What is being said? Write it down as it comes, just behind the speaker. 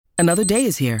Another day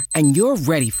is here, and you're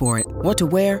ready for it. What to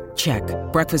wear? Check.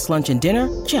 Breakfast, lunch, and dinner?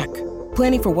 Check.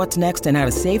 Planning for what's next and how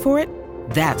to save for it?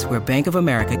 That's where Bank of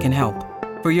America can help.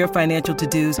 For your financial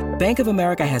to-dos, Bank of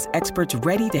America has experts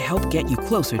ready to help get you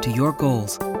closer to your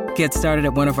goals. Get started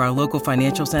at one of our local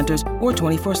financial centers or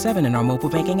 24/7 in our mobile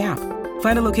banking app.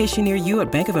 Find a location near you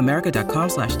at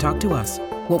bankofamerica.com/talktous.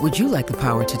 What would you like the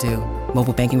power to do?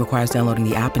 Mobile banking requires downloading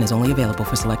the app and is only available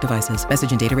for select devices.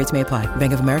 Message and data rates may apply.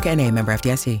 Bank of America N.A., member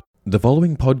FDIC. The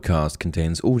following podcast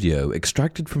contains audio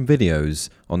extracted from videos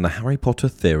on the Harry Potter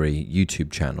Theory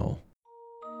YouTube channel.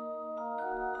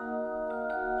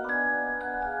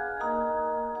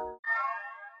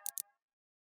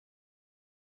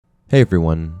 Hey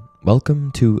everyone,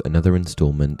 welcome to another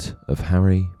installment of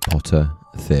Harry Potter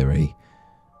Theory.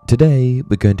 Today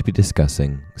we're going to be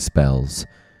discussing spells.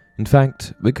 In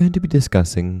fact, we're going to be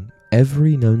discussing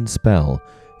every known spell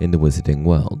in the wizarding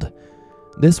world.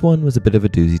 This one was a bit of a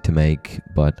doozy to make,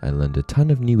 but I learned a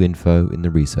ton of new info in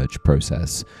the research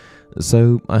process.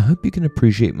 So I hope you can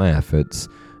appreciate my efforts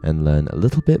and learn a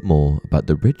little bit more about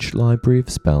the rich library of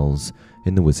spells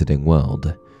in the wizarding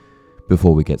world.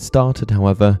 Before we get started,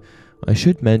 however, I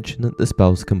should mention that the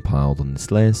spells compiled on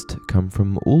this list come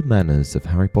from all manners of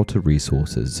Harry Potter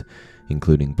resources,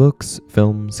 including books,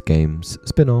 films, games,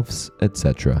 spin-offs,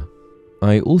 etc.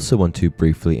 I also want to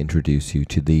briefly introduce you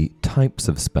to the types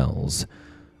of spells.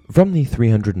 From the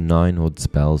 309 odd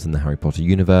spells in the Harry Potter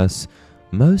universe,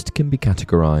 most can be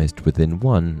categorized within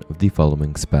one of the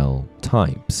following spell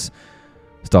types.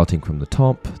 Starting from the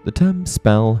top, the term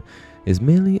spell is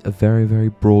merely a very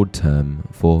broad term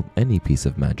for any piece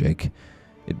of magic.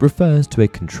 It refers to a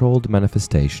controlled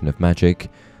manifestation of magic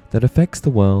that affects the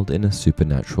world in a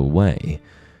supernatural way.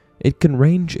 It can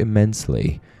range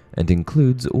immensely and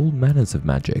includes all manners of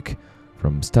magic,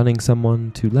 from stunning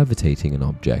someone to levitating an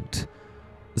object.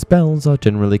 Spells are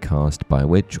generally cast by a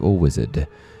witch or wizard,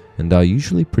 and are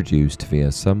usually produced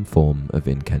via some form of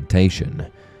incantation.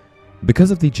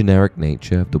 Because of the generic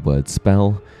nature of the word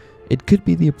spell, it could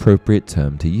be the appropriate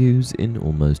term to use in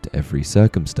almost every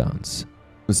circumstance.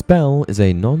 A spell is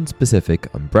a non-specific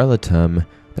umbrella term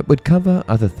that would cover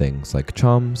other things like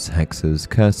charms, hexes,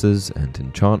 curses, and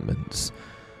enchantments.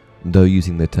 Though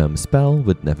using the term spell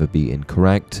would never be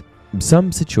incorrect,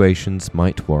 some situations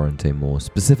might warrant a more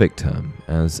specific term,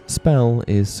 as spell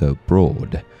is so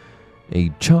broad. A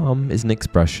charm is an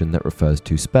expression that refers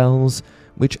to spells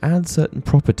which add certain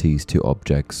properties to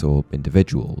objects or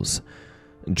individuals.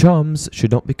 Charms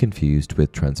should not be confused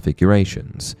with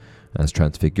transfigurations, as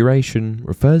transfiguration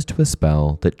refers to a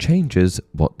spell that changes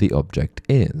what the object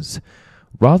is,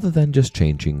 rather than just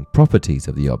changing properties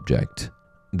of the object.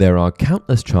 There are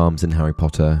countless charms in Harry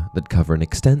Potter that cover an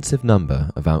extensive number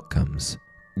of outcomes.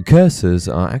 Curses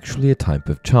are actually a type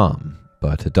of charm,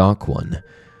 but a dark one.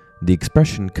 The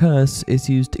expression curse is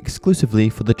used exclusively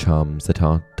for the charms that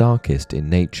are darkest in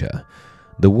nature,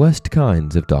 the worst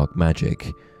kinds of dark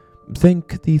magic.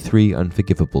 Think the 3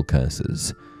 unforgivable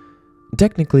curses.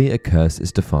 Technically, a curse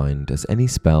is defined as any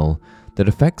spell that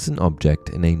affects an object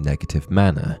in a negative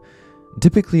manner,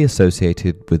 typically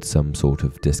associated with some sort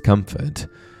of discomfort.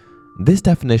 This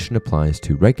definition applies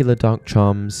to regular dark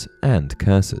charms and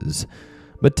curses,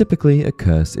 but typically a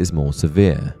curse is more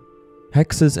severe.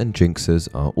 Hexes and jinxes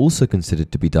are also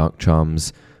considered to be dark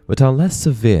charms, but are less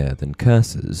severe than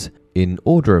curses. In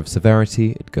order of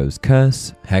severity, it goes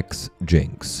curse, hex,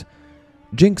 jinx.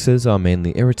 Jinxes are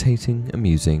mainly irritating,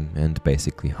 amusing, and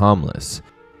basically harmless.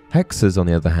 Hexes, on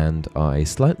the other hand, are a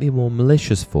slightly more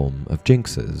malicious form of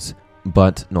jinxes,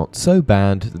 but not so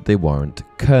bad that they warrant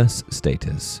curse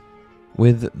status.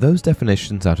 With those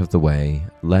definitions out of the way,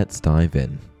 let's dive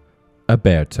in.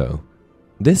 Aberto.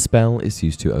 This spell is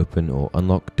used to open or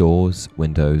unlock doors,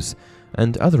 windows,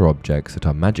 and other objects that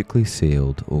are magically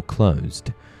sealed or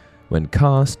closed. When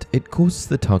cast, it causes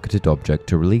the targeted object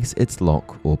to release its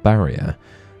lock or barrier,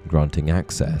 granting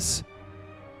access.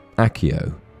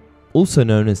 Accio. Also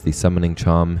known as the summoning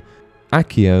charm,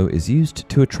 Accio is used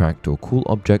to attract or call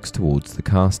objects towards the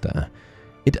caster.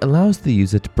 It allows the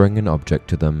user to bring an object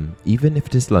to them even if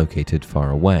it is located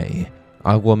far away.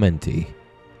 Aguamenti.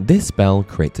 This spell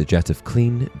creates a jet of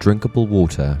clean, drinkable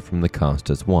water from the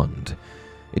caster's wand.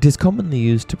 It is commonly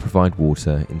used to provide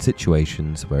water in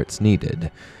situations where it's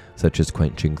needed, such as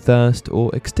quenching thirst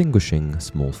or extinguishing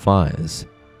small fires.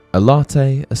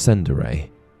 Alate Ascendere.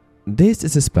 This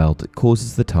is a spell that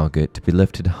causes the target to be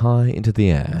lifted high into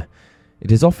the air.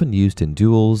 It is often used in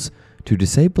duels to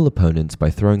disable opponents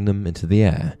by throwing them into the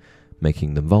air,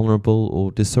 making them vulnerable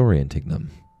or disorienting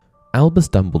them. Albus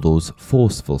Dumbledore's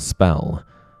Forceful Spell.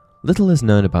 Little is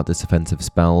known about this offensive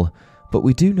spell, but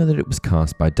we do know that it was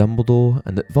cast by Dumbledore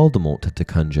and that Voldemort had to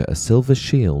conjure a silver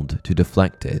shield to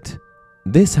deflect it.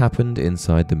 This happened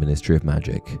inside the Ministry of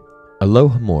Magic.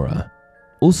 Alohomora.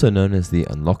 Also known as the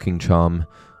Unlocking Charm,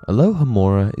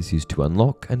 Alohomora is used to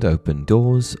unlock and open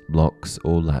doors, locks,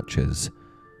 or latches.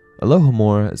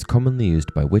 Alohomora is commonly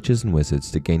used by witches and wizards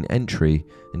to gain entry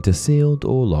into sealed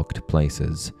or locked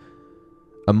places.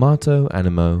 Amato,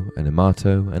 Animo,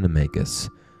 Animato, and Animagus.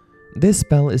 This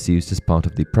spell is used as part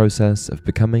of the process of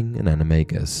becoming an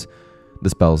Animagus. The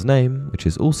spell's name, which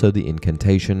is also the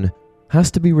incantation,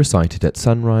 has to be recited at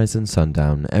sunrise and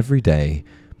sundown every day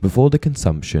before the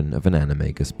consumption of an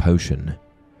Animagus potion.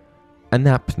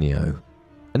 Anapneo.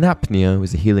 Anapneo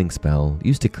is a healing spell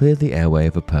used to clear the airway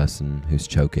of a person who's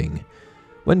choking.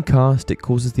 When cast, it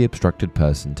causes the obstructed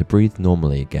person to breathe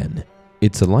normally again.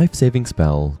 It's a life-saving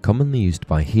spell commonly used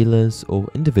by healers or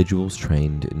individuals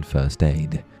trained in first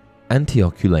aid.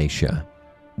 Antioculatia.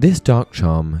 This dark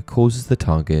charm causes the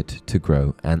target to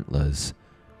grow antlers.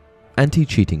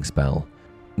 Anti-cheating spell.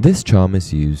 This charm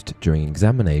is used during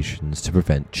examinations to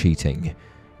prevent cheating.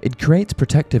 It creates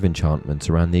protective enchantments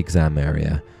around the exam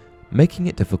area, making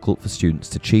it difficult for students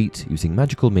to cheat using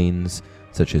magical means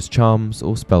such as charms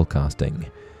or spellcasting.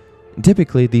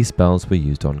 Typically, these spells were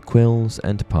used on quills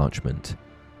and parchment.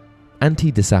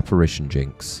 Anti-disapparition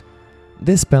jinx.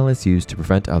 This spell is used to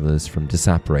prevent others from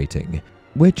disapparating,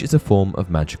 which is a form of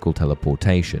magical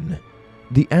teleportation.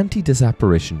 The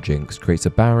anti-disapparition jinx creates a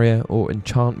barrier or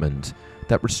enchantment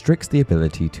that restricts the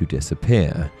ability to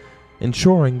disappear,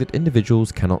 ensuring that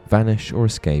individuals cannot vanish or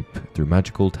escape through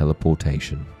magical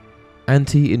teleportation.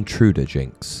 Anti-intruder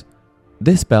jinx.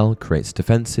 This spell creates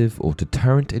defensive or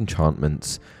deterrent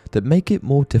enchantments that make it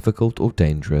more difficult or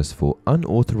dangerous for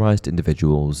unauthorized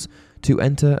individuals to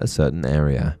enter a certain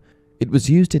area. It was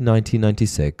used in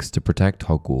 1996 to protect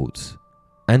Hogwarts.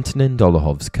 Antonin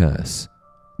Dolohov's curse.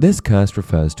 This curse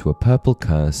refers to a purple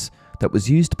curse that was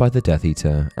used by the Death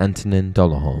Eater Antonin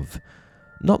Dolohov.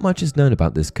 Not much is known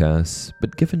about this curse,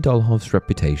 but given Dolohov's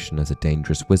reputation as a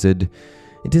dangerous wizard,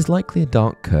 it is likely a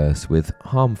dark curse with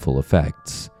harmful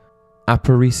effects.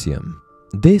 Apparicium.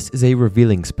 This is a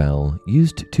revealing spell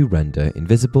used to render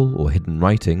invisible or hidden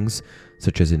writings,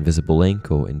 such as invisible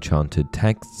ink or enchanted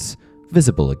texts,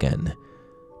 visible again.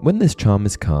 When this charm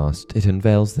is cast, it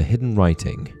unveils the hidden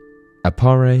writing.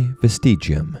 Appare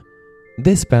Vestigium.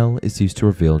 This spell is used to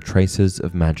reveal traces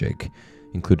of magic,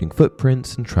 including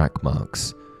footprints and track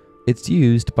marks. It's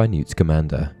used by Newt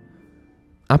Scamander.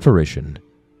 Apparition.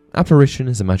 Apparition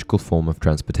is a magical form of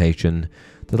transportation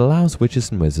that allows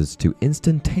witches and wizards to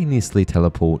instantaneously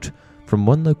teleport from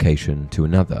one location to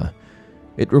another.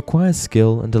 It requires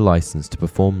skill and a license to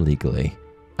perform legally.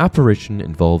 Apparition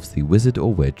involves the wizard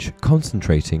or witch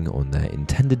concentrating on their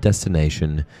intended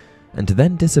destination and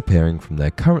then disappearing from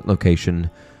their current location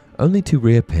only to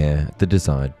reappear at the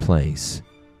desired place.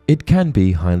 It can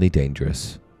be highly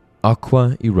dangerous.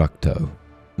 Aqua Eructo.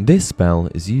 This spell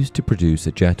is used to produce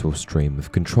a jet or stream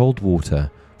of controlled water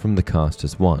from the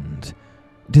caster's wand.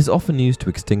 It is often used to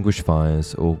extinguish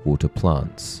fires or water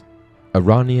plants.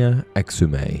 Arania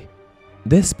Exume.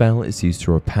 This spell is used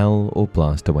to repel or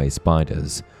blast away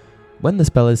spiders. When the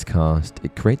spell is cast,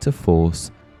 it creates a force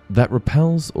that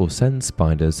repels or sends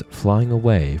spiders flying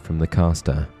away from the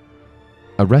caster.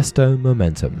 Arresto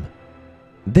Momentum.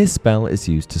 This spell is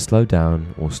used to slow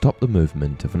down or stop the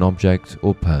movement of an object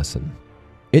or person.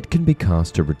 It can be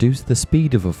cast to reduce the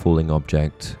speed of a falling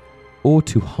object or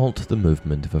to halt the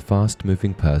movement of a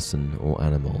fast-moving person or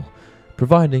animal,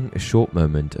 providing a short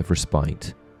moment of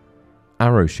respite.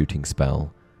 Arrow Shooting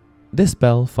Spell. This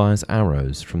spell fires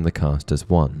arrows from the caster's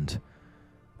wand.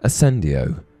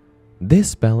 Ascendio.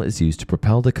 This spell is used to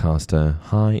propel the caster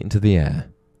high into the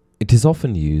air. It is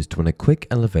often used when a quick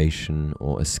elevation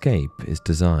or escape is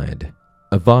desired.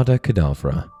 Avada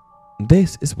Kedavra.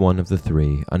 This is one of the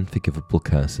 3 unforgivable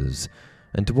curses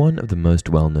and one of the most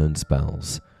well-known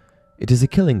spells. It is a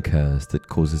killing curse that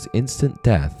causes instant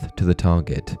death to the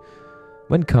target.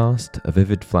 When cast, a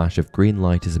vivid flash of green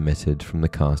light is emitted from the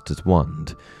caster's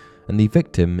wand, and the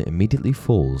victim immediately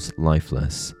falls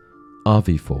lifeless.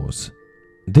 Arviforce.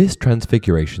 This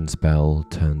transfiguration spell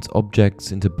turns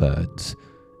objects into birds.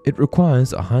 It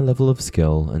requires a high level of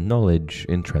skill and knowledge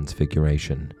in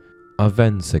transfiguration.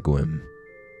 Arvenseguim.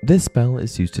 This spell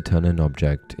is used to turn an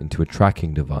object into a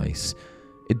tracking device.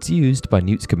 It's used by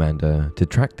Newt Scamander to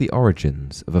track the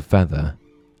origins of a feather.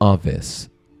 Arvis.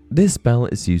 This spell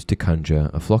is used to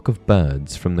conjure a flock of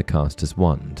birds from the caster's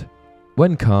wand.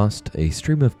 When cast, a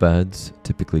stream of birds,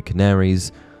 typically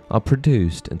canaries, are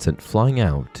produced and sent flying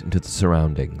out into the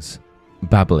surroundings.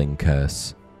 Babbling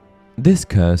Curse. This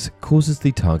curse causes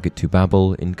the target to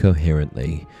babble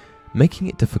incoherently, making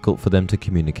it difficult for them to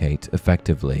communicate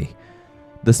effectively.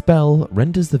 The spell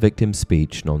renders the victim's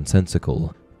speech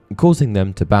nonsensical, causing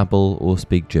them to babble or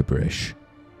speak gibberish.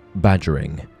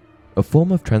 Badgering, a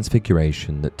form of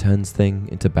transfiguration that turns things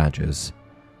into badgers.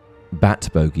 Bat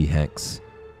Bogey Hex.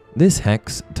 This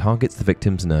hex targets the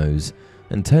victim's nose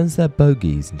and turns their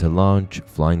bogies into large,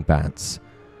 flying bats.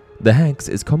 The hex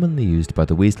is commonly used by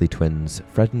the Weasley twins,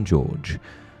 Fred and George,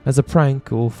 as a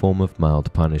prank or form of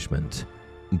mild punishment.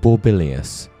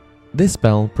 Borbilius. This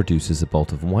spell produces a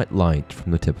bolt of white light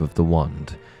from the tip of the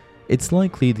wand. It's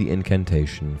likely the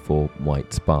incantation for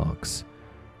white sparks.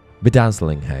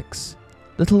 Bedazzling Hex.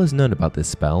 Little is known about this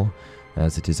spell,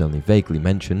 as it is only vaguely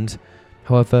mentioned.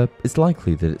 However, it's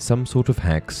likely that it's some sort of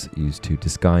hex used to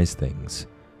disguise things.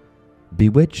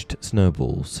 Bewitched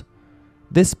Snowballs.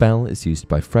 This spell is used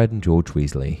by Fred and George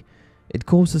Weasley. It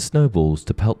causes snowballs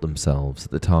to pelt themselves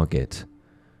at the target.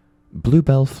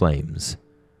 Bluebell Flames.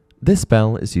 This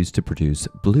spell is used to produce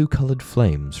blue-coloured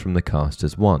flames from the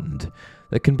caster's wand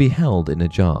that can be held in a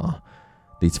jar.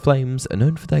 These flames are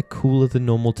known for their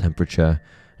cooler-than-normal temperature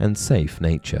and safe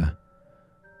nature.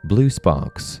 Blue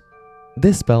Sparks.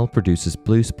 This spell produces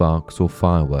blue sparks or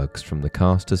fireworks from the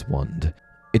caster's wand.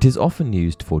 It is often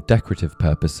used for decorative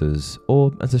purposes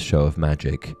or as a show of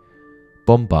magic.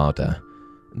 Bombarder.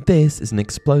 This is an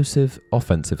explosive,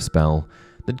 offensive spell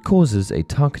that causes a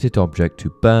targeted object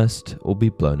to burst or be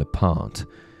blown apart.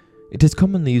 It is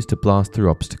commonly used to blast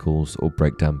through obstacles or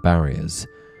break down barriers.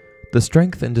 The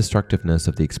strength and destructiveness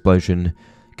of the explosion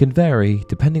can vary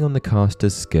depending on the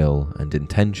caster's skill and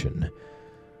intention.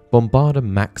 Bombarder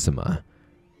Maxima.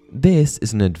 This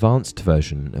is an advanced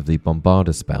version of the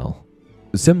Bombarder spell.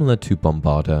 Similar to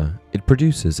Bombarder, it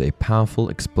produces a powerful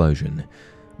explosion,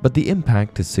 but the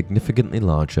impact is significantly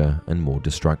larger and more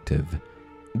destructive.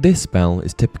 This spell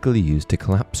is typically used to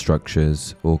collapse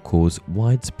structures or cause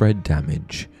widespread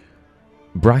damage.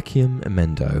 Brachium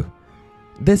Emendo.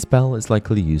 This spell is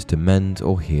likely used to mend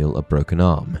or heal a broken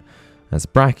arm, as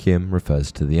brachium refers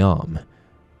to the arm.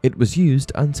 It was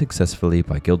used unsuccessfully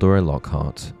by Gilderoy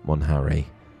Lockhart on Harry.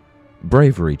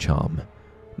 Bravery Charm.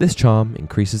 This charm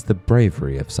increases the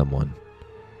bravery of someone.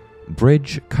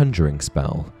 Bridge Conjuring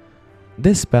Spell.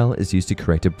 This spell is used to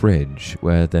create a bridge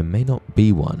where there may not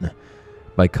be one.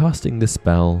 By casting this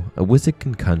spell, a wizard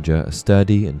can conjure a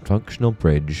sturdy and functional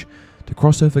bridge to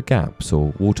cross over gaps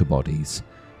or water bodies.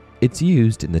 It's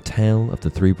used in the Tale of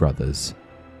the Three Brothers.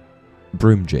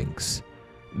 Broom Jinx.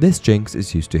 This jinx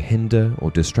is used to hinder or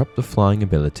disrupt the flying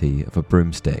ability of a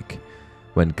broomstick.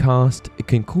 When cast, it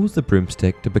can cause the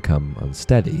broomstick to become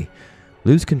unsteady,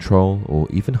 lose control, or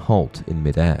even halt in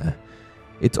mid-air.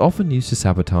 It's often used to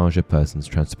sabotage a person's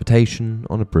transportation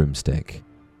on a broomstick.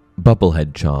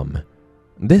 Bubblehead Charm.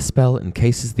 This spell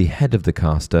encases the head of the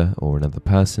caster or another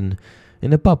person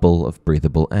in a bubble of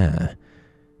breathable air.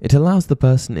 It allows the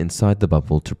person inside the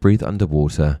bubble to breathe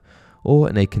underwater or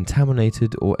in a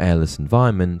contaminated or airless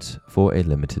environment for a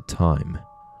limited time.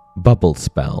 Bubble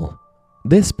Spell.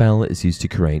 This spell is used to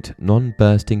create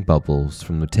non-bursting bubbles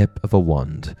from the tip of a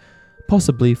wand,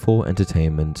 possibly for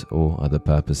entertainment or other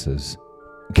purposes.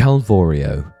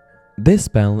 Calvorio. This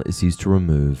spell is used to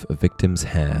remove a victim's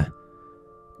hair.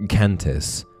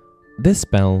 Cantus. This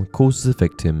spell causes a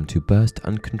victim to burst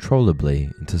uncontrollably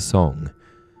into song.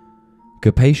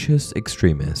 Capacious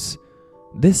Extremis.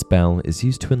 This spell is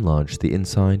used to enlarge the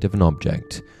inside of an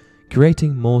object,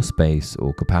 creating more space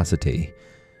or capacity.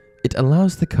 It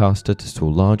allows the caster to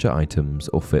store larger items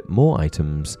or fit more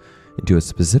items into a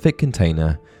specific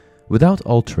container without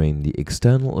altering the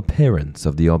external appearance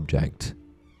of the object.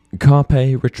 Carpe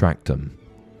Retractum.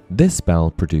 This spell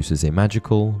produces a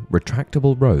magical,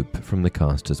 retractable rope from the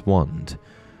caster's wand.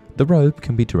 The rope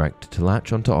can be directed to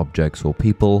latch onto objects or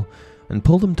people and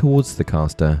pull them towards the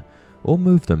caster or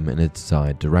move them in a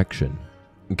desired direction.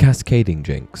 Cascading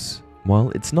Jinx.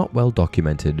 While it's not well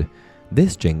documented,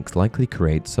 this jinx likely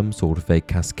creates some sort of a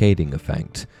cascading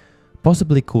effect,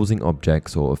 possibly causing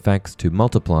objects or effects to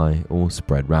multiply or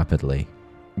spread rapidly.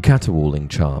 Caterwauling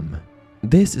Charm.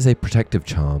 This is a protective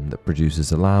charm that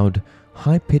produces a loud,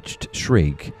 high-pitched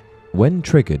shriek when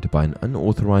triggered by an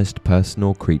unauthorized person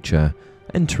or creature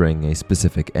entering a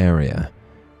specific area.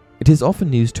 It is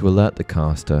often used to alert the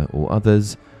caster or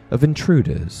others of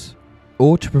intruders,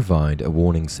 or to provide a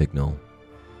warning signal.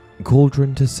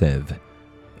 Cauldron to Sieve.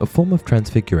 A form of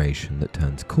transfiguration that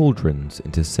turns cauldrons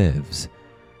into sieves.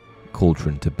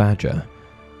 Cauldron to Badger.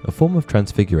 A form of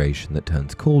transfiguration that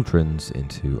turns cauldrons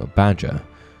into a badger.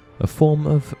 A form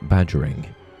of badgering.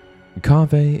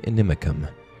 Cave Inimicum.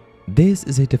 This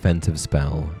is a defensive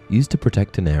spell used to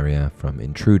protect an area from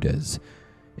intruders.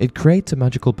 It creates a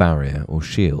magical barrier or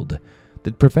shield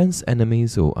that prevents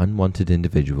enemies or unwanted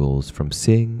individuals from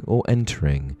seeing or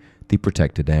entering the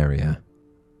protected area.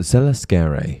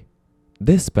 Celescere.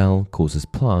 This spell causes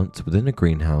plants within a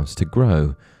greenhouse to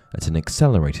grow at an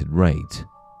accelerated rate.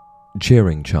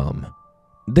 Cheering Charm.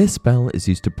 This spell is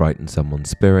used to brighten someone's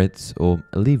spirits or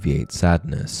alleviate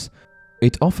sadness.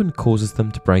 It often causes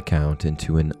them to break out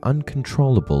into an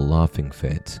uncontrollable laughing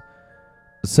fit.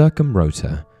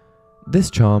 Circumrotor.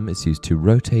 This charm is used to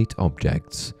rotate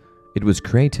objects. It was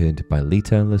created by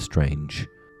Lita Lestrange.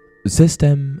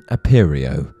 System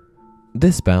Aperio.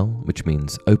 This spell, which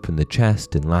means open the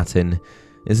chest in Latin,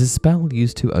 is a spell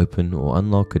used to open or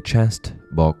unlock a chest,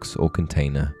 box, or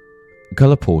container.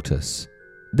 Colloportus.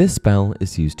 This spell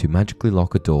is used to magically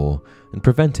lock a door and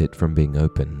prevent it from being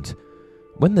opened.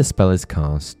 When the spell is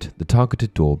cast, the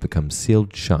targeted door becomes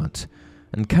sealed shut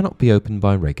and cannot be opened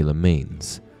by regular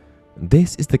means.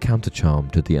 This is the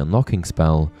counter-charm to the unlocking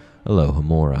spell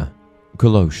Alohomora.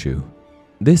 Coloshu.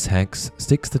 This hex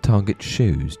sticks the target's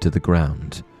shoes to the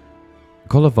ground.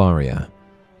 Colovaria.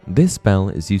 This spell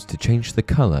is used to change the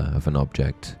color of an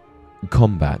object.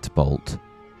 Combat Bolt.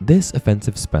 This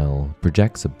offensive spell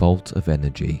projects a bolt of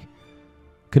energy.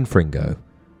 Confringo.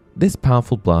 This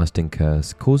powerful blasting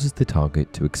curse causes the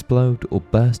target to explode or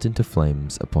burst into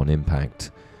flames upon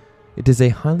impact. It is a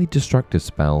highly destructive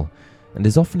spell and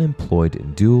is often employed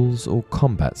in duels or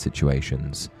combat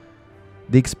situations.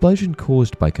 The explosion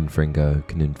caused by Confringo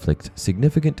can inflict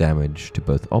significant damage to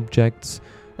both objects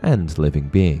and living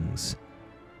beings.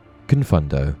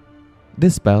 Confundo.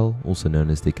 This spell, also known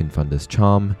as the Confundus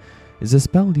Charm, is a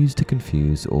spell used to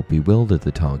confuse or bewilder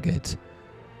the target.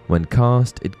 When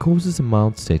cast, it causes a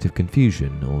mild state of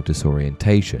confusion or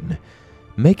disorientation,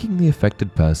 making the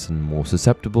affected person more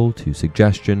susceptible to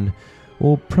suggestion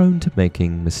or prone to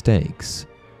making mistakes.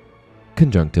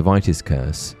 Conjunctivitis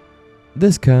Curse.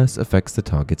 This curse affects the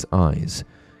target's eyes,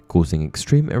 causing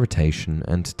extreme irritation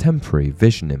and temporary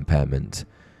vision impairment.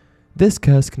 This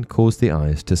curse can cause the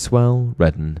eyes to swell,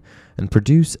 redden, and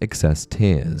produce excess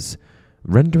tears,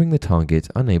 rendering the target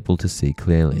unable to see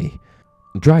clearly.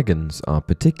 Dragons are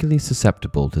particularly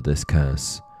susceptible to this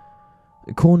curse.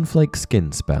 Cornflake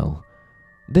Skin Spell.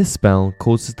 This spell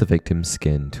causes the victim's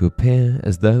skin to appear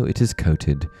as though it is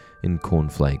coated in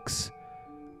cornflakes.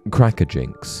 Cracker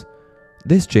Jinx.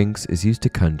 This jinx is used to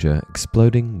conjure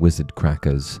exploding wizard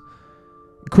crackers.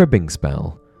 Cribbing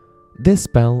Spell. This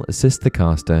spell assists the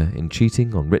caster in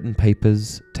cheating on written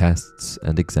papers, tests,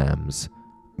 and exams.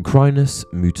 Crinus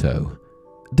Muto.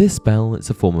 This spell is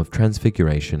a form of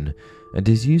transfiguration and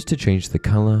is used to change the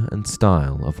color and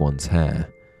style of one's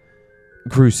hair.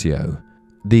 Crucio.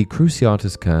 The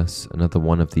Cruciatus Curse, another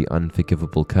one of the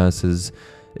unforgivable curses,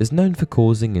 is known for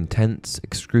causing intense,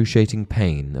 excruciating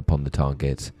pain upon the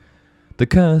target. The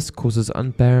curse causes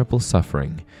unbearable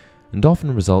suffering and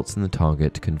often results in the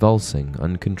target convulsing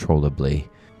uncontrollably.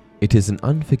 It is an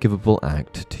unforgivable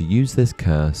act to use this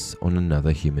curse on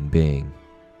another human being.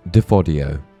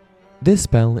 Defodio. This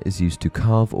spell is used to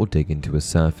carve or dig into a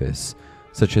surface,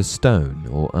 such as stone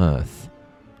or earth.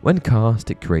 When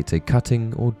cast, it creates a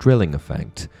cutting or drilling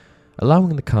effect,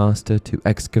 allowing the caster to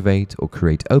excavate or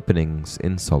create openings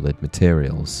in solid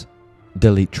materials.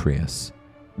 Deletrius.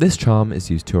 This charm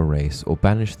is used to erase or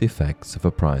banish the effects of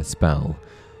a prior spell,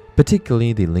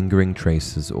 particularly the lingering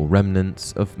traces or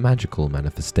remnants of magical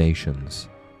manifestations.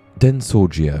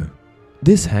 Densorgio.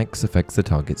 This hex affects the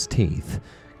target's teeth,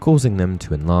 causing them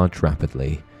to enlarge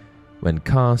rapidly. When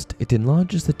cast, it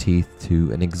enlarges the teeth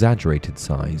to an exaggerated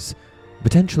size,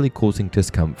 potentially causing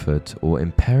discomfort or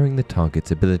impairing the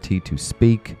target's ability to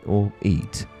speak or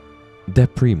eat.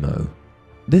 Deprimo.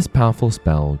 This powerful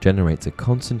spell generates a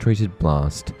concentrated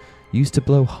blast used to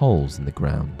blow holes in the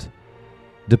ground.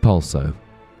 Depulso.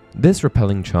 This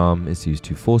repelling charm is used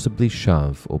to forcibly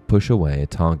shove or push away a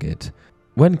target.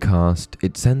 When cast,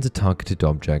 it sends a targeted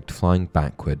object flying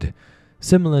backward,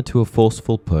 similar to a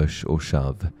forceful push or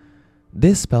shove.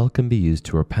 This spell can be used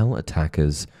to repel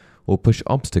attackers or push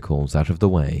obstacles out of the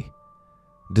way.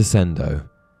 Descendo.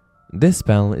 This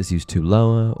spell is used to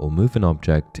lower or move an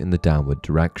object in the downward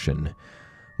direction.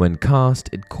 When cast,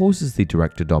 it causes the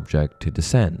directed object to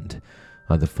descend,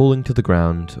 either falling to the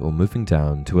ground or moving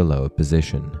down to a lower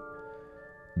position.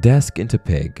 Desk into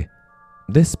Pig.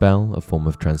 This spell, a form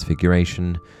of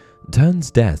transfiguration,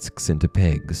 turns desks into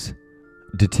pigs.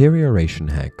 Deterioration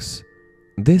Hex.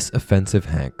 This offensive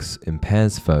hex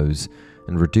impairs foes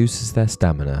and reduces their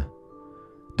stamina.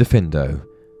 Defindo.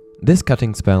 This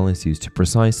cutting spell is used to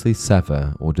precisely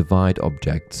sever or divide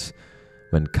objects.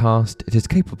 When cast, it is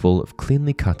capable of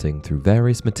cleanly cutting through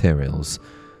various materials,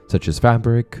 such as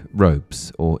fabric,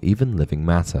 ropes, or even living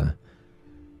matter.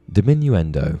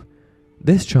 Diminuendo.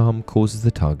 This charm causes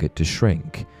the target to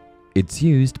shrink. It's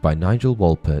used by Nigel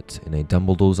Walpert in a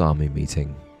Dumbledore's army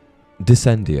meeting.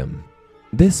 Descendium.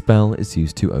 This spell is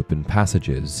used to open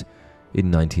passages. In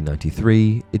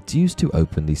 1993, it's used to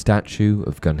open the statue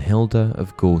of Gunhilda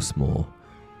of Gorsmore.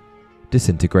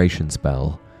 Disintegration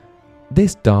spell.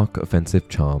 This dark offensive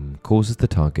charm causes the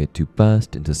target to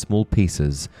burst into small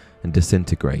pieces and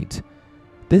disintegrate.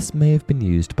 This may have been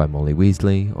used by Molly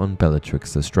Weasley on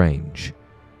Bellatrix Lestrange.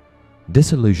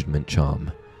 Disillusionment charm.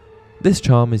 This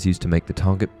charm is used to make the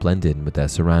target blend in with their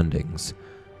surroundings,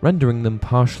 rendering them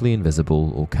partially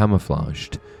invisible or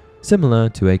camouflaged, similar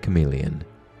to a chameleon.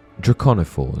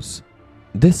 Draconiphores.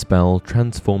 This spell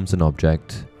transforms an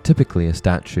object, typically a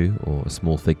statue or a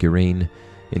small figurine,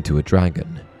 into a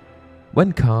dragon.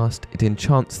 When cast, it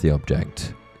enchants the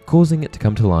object, causing it to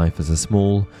come to life as a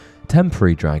small,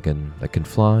 temporary dragon that can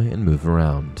fly and move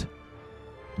around.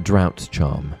 Drought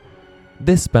charm.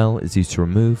 This spell is used to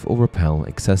remove or repel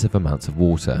excessive amounts of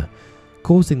water,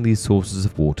 causing these sources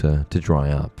of water to dry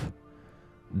up.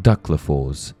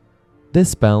 Ducklifores.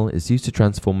 This spell is used to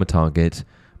transform a target,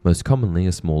 most commonly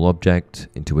a small object,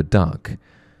 into a duck.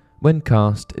 When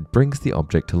cast, it brings the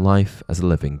object to life as a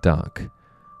living duck.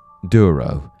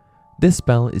 Duro. This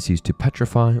spell is used to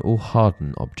petrify or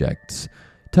harden objects,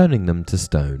 turning them to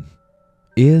stone.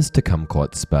 Ears to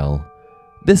Kumquat spell.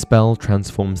 This spell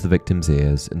transforms the victim's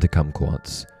ears into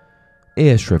kumquats.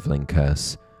 Ear shriveling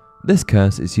curse. This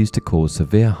curse is used to cause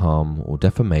severe harm or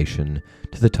deformation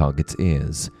to the target's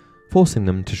ears, forcing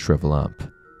them to shrivel up.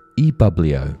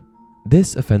 E-Bubblio.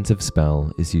 This offensive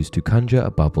spell is used to conjure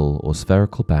a bubble or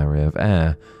spherical barrier of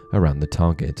air around the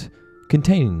target,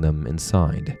 containing them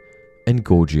inside.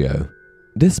 Engorgio.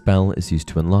 This spell is used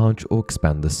to enlarge or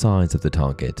expand the size of the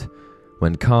target.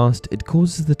 When cast, it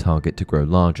causes the target to grow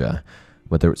larger,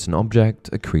 whether it's an object,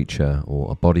 a creature,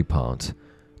 or a body part.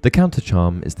 The counter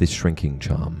charm is the shrinking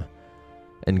charm.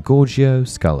 Engorgio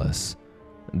Scullus.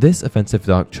 This offensive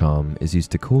dark charm is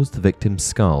used to cause the victim's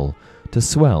skull to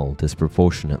swell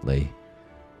disproportionately.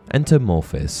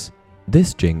 Entomorphis.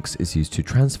 This jinx is used to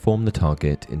transform the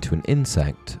target into an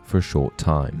insect for a short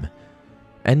time.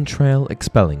 Entrail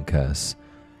Expelling Curse.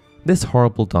 This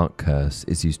horrible dark curse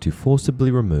is used to forcibly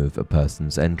remove a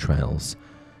person's entrails.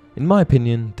 In my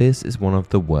opinion, this is one of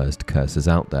the worst curses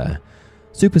out there,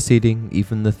 superseding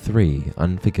even the 3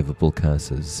 unforgivable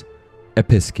curses.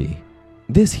 Episci.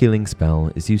 This healing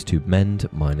spell is used to mend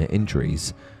minor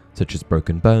injuries, such as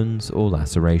broken bones or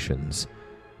lacerations.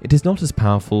 It is not as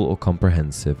powerful or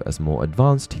comprehensive as more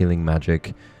advanced healing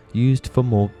magic used for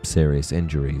more serious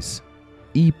injuries.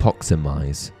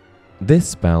 Epoximize. This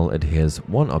spell adheres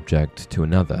one object to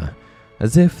another,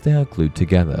 as if they are glued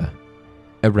together.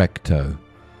 Erecto.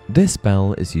 This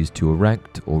spell is used to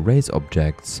erect or raise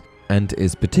objects and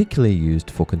is particularly used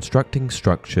for constructing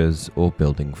structures or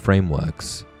building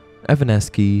frameworks.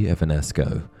 Evanesci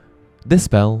Evanesco. This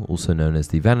spell, also known as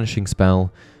the Vanishing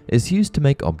Spell, is used to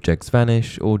make objects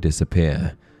vanish or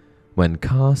disappear. When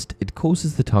cast, it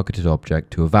causes the targeted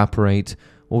object to evaporate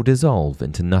or dissolve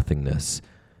into nothingness,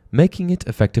 making it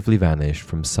effectively vanish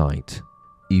from sight.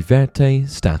 Everte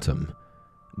Statum.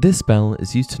 This spell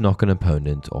is used to knock an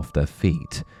opponent off their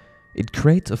feet. It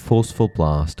creates a forceful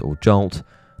blast or jolt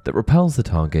that repels the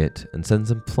target and sends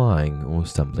them flying or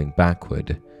stumbling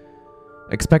backward.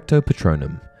 Expecto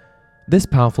Patronum. This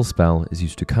powerful spell is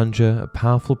used to conjure a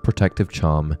powerful protective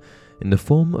charm in the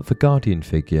form of a guardian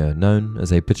figure known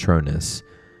as a Patronus.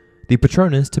 The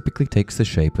Patronus typically takes the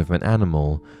shape of an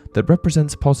animal that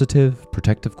represents positive,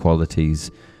 protective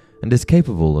qualities and is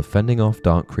capable of fending off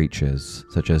dark creatures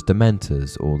such as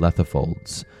Dementors or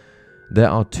Letherfolds. There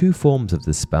are 2 forms of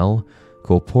this spell,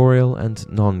 corporeal and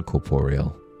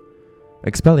non-corporeal.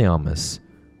 Expelliarmus.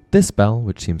 This spell,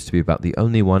 which seems to be about the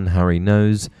only one Harry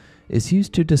knows, is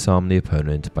used to disarm the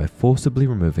opponent by forcibly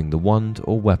removing the wand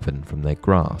or weapon from their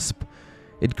grasp.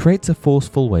 It creates a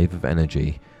forceful wave of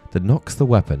energy that knocks the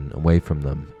weapon away from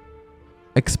them.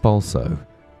 Expulso.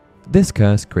 This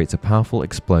curse creates a powerful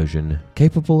explosion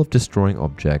capable of destroying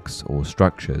objects or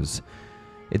structures.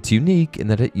 It's unique in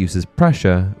that it uses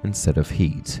pressure instead of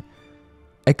heat.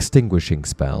 Extinguishing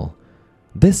Spell.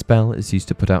 This spell is used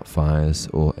to put out fires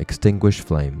or extinguish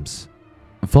flames.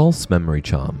 False Memory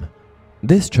Charm.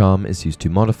 This charm is used to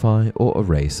modify or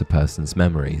erase a person's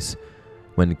memories.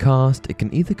 When cast, it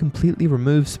can either completely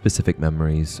remove specific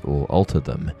memories or alter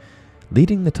them,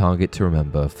 leading the target to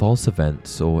remember false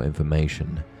events or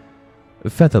information.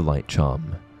 Featherlight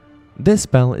Charm. This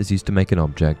spell is used to make an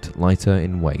object lighter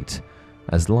in weight,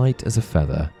 as light as a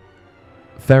feather.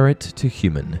 Ferret to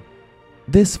human.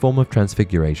 This form of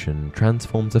transfiguration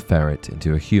transforms a ferret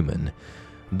into a human,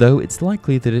 though it's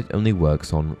likely that it only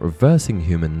works on reversing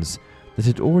humans that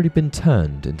had already been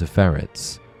turned into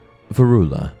ferrets.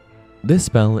 Varula. This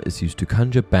spell is used to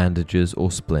conjure bandages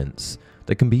or splints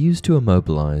that can be used to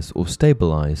immobilize or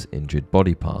stabilize injured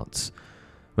body parts.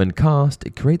 When cast,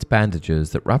 it creates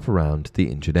bandages that wrap around the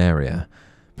injured area,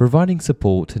 providing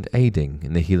support and aiding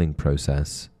in the healing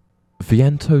process.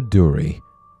 Viento Duri.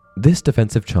 This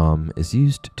defensive charm is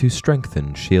used to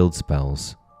strengthen shield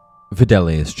spells.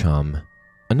 Fidelius Charm.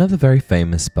 Another very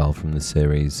famous spell from the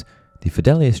series, the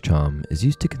Fidelius Charm is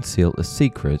used to conceal a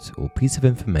secret or piece of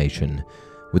information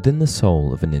within the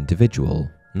soul of an individual,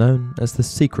 known as the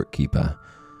Secret Keeper.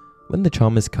 When the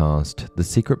charm is cast, the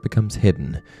secret becomes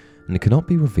hidden and it cannot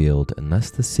be revealed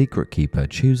unless the Secret Keeper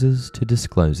chooses to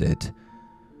disclose it.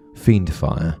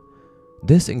 Fiendfire.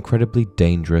 This incredibly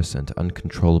dangerous and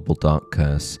uncontrollable dark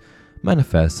curse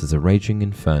manifests as a raging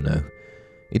inferno.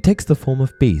 It takes the form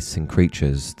of beasts and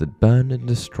creatures that burn and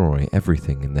destroy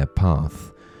everything in their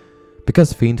path.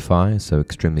 Because Fiendfire is so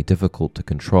extremely difficult to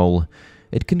control,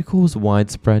 it can cause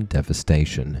widespread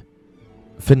devastation.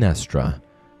 Finestra.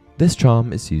 This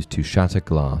charm is used to shatter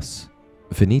glass.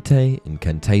 Finite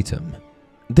Incantatum.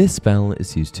 This spell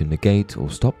is used to negate or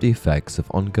stop the effects of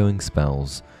ongoing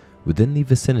spells within the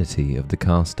vicinity of the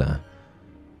caster.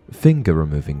 Finger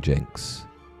Removing Jinx.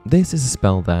 This is a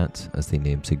spell that, as the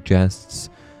name suggests,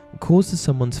 causes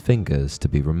someone's fingers to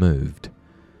be removed.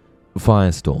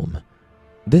 Firestorm.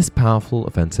 This powerful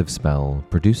offensive spell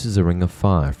produces a ring of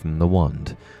fire from the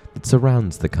wand that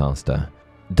surrounds the caster.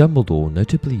 Dumbledore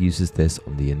notably uses this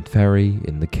on the Inferi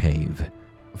in the cave.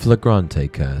 Flagrante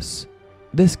Curse.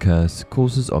 This curse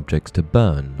causes objects to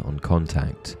burn on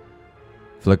contact.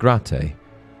 Flagrate.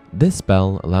 This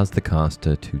spell allows the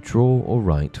caster to draw or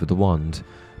write with a wand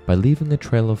by leaving a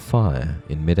trail of fire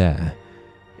in midair.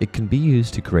 It can be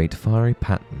used to create fiery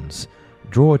patterns,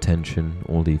 draw attention,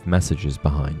 or leave messages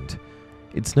behind.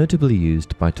 It's notably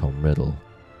used by Tom Riddle.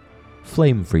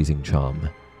 Flame Freezing Charm.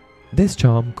 This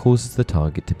charm causes the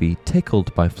target to be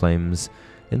tickled by flames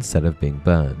instead of being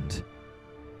burned.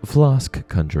 Flask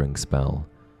Conjuring Spell.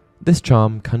 This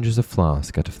charm conjures a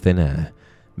flask out of thin air,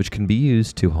 which can be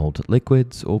used to hold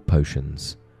liquids or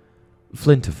potions.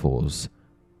 Flintophores.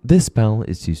 This spell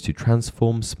is used to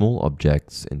transform small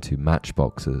objects into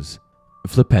matchboxes.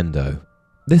 Flipendo.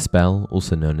 This spell,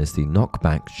 also known as the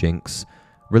Knockback Jinx,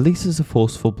 releases a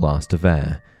forceful blast of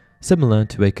air, similar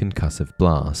to a concussive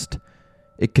blast.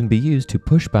 It can be used to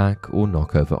push back or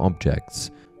knock over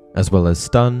objects, as well as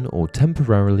stun or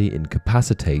temporarily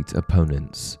incapacitate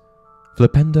opponents.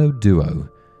 Flipendo Duo.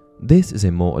 This is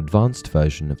a more advanced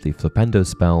version of the Flipendo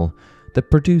spell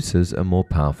that produces a more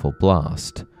powerful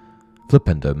blast.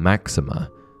 Flipendo Maxima.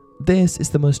 This is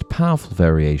the most powerful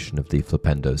variation of the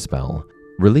Flipendo spell,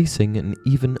 releasing an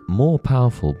even more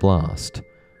powerful blast.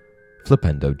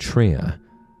 Flipendo Tria.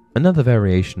 Another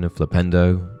variation of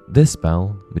Flipendo, this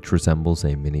spell, which resembles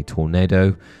a mini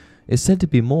tornado, is said to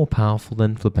be more powerful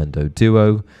than Flipendo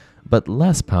Duo, but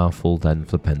less powerful than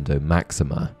Flipendo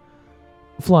Maxima.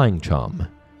 Flying Charm.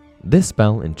 This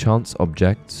spell enchants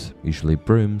objects, usually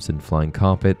brooms and flying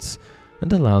carpets,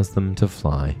 and allows them to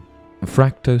fly.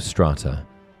 Fractostrata.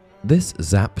 This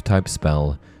zap-type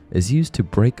spell is used to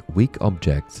break weak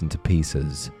objects into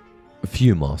pieces.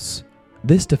 Fumos.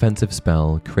 This defensive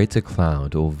spell creates a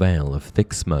cloud or veil of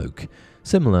thick smoke,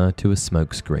 similar to a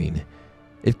smoke screen.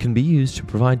 It can be used to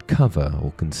provide cover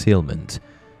or concealment,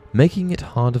 making it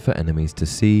harder for enemies to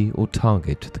see or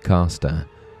target the caster.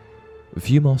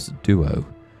 Fumos Duo.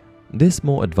 This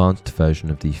more advanced version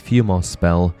of the Fumos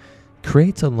spell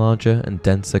creates a larger and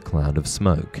denser cloud of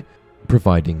smoke,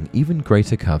 providing even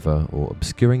greater cover or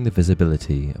obscuring the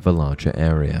visibility of a larger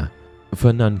area.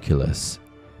 Furnunculus.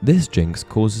 This jinx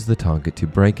causes the target to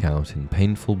break out in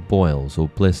painful boils or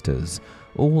blisters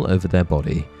all over their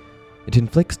body. It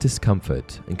inflicts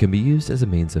discomfort and can be used as a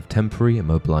means of temporary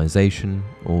immobilization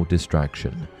or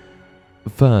distraction.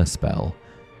 Fur Spell.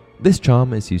 This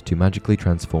charm is used to magically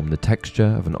transform the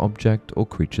texture of an object or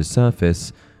creature's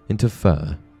surface into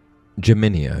fur.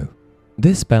 Geminio.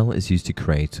 This spell is used to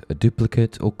create a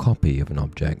duplicate or copy of an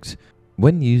object.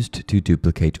 When used to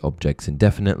duplicate objects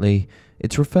indefinitely,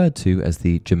 it's referred to as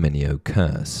the Geminio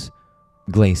Curse.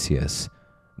 Glacius.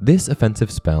 This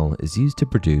offensive spell is used to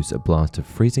produce a blast of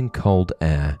freezing cold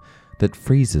air that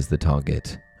freezes the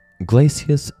target.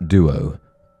 Glacius Duo.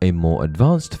 A more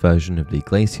advanced version of the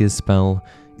Glacius spell,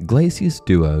 Glacius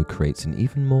Duo creates an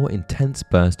even more intense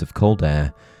burst of cold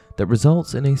air that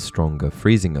results in a stronger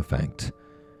freezing effect.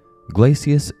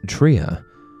 Glacius Tria.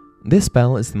 This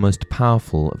spell is the most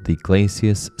powerful of the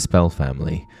Glacius spell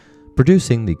family,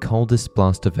 producing the coldest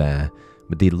blast of air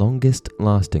with the longest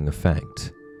lasting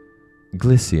effect.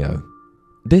 Glissio.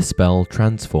 This spell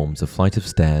transforms a flight of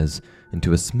stairs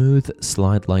into a smooth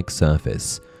slide-like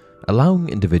surface, allowing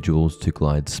individuals to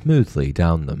glide smoothly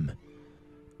down them.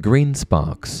 Green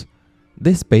Sparks.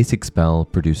 This basic spell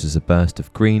produces a burst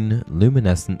of green,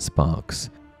 luminescent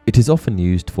sparks. It is often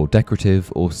used for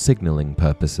decorative or signaling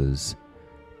purposes.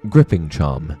 Gripping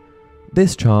Charm.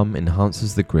 This charm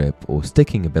enhances the grip or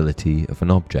sticking ability of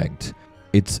an object.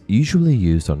 It's usually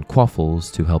used on quaffles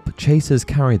to help chasers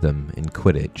carry them in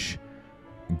Quidditch.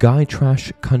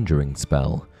 Gytrash Conjuring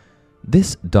Spell.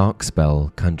 This dark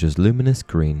spell conjures luminous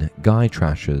green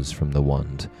Gytrashers from the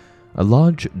wand, a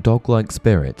large dog-like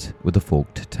spirit with a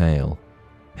forked tail.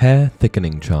 Hair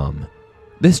Thickening Charm.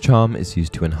 This charm is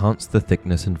used to enhance the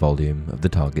thickness and volume of the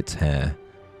target's hair.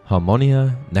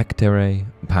 Harmonia Nectare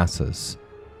Passus.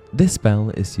 This spell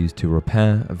is used to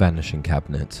repair a vanishing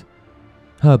cabinet.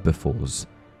 Herbivores.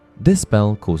 This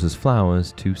spell causes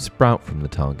flowers to sprout from the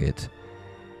target.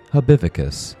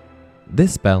 Herbivicus.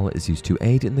 This spell is used to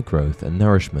aid in the growth and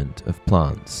nourishment of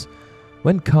plants.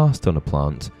 When cast on a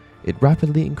plant, it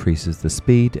rapidly increases the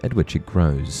speed at which it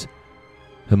grows.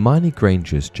 Hermione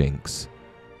Granger's Jinx.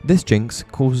 This jinx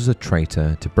causes a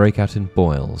traitor to break out in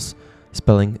boils,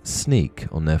 spelling sneak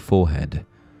on their forehead.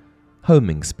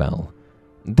 Homing Spell.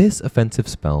 This offensive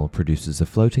spell produces a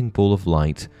floating ball of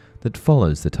light that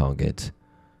follows the target.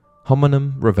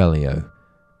 Hominum Revelio.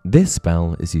 This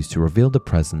spell is used to reveal the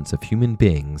presence of human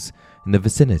beings in the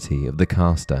vicinity of the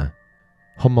caster.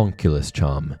 Homunculus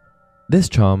Charm. This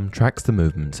charm tracks the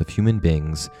movements of human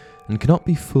beings and cannot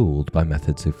be fooled by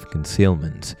methods of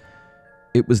concealment.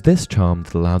 It was this charm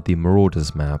that allowed the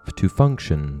Marauders map to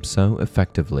function so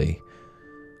effectively.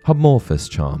 Homorphous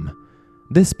Charm.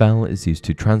 This spell is used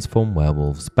to transform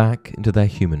werewolves back into their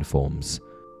human forms.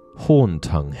 Horn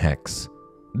Tongue Hex.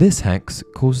 This hex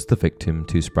causes the victim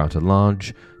to sprout a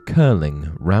large,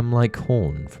 curling, ram-like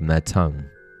horn from their tongue.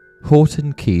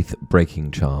 Horton Keith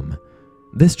Breaking Charm.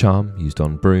 This charm, used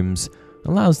on brooms,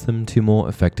 allows them to more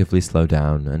effectively slow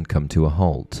down and come to a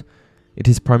halt. It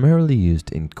is primarily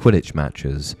used in Quidditch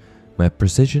matches, where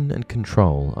precision and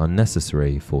control are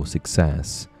necessary for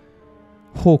success.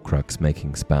 Horcrux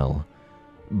Making Spell.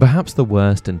 Perhaps the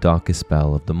worst and darkest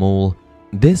spell of them all,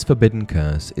 this forbidden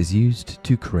curse is used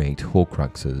to create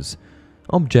Horcruxes,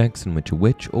 objects in which a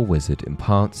witch or wizard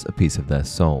imparts a piece of their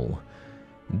soul.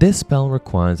 This spell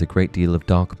requires a great deal of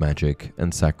dark magic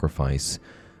and sacrifice,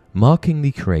 marking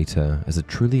the creator as a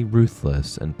truly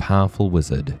ruthless and powerful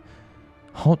wizard.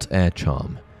 Hot Air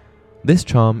Charm. This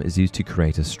charm is used to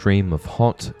create a stream of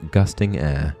hot, gusting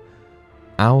air.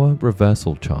 Hour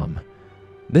Reversal Charm.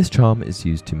 This charm is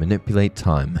used to manipulate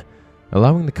time,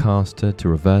 allowing the caster to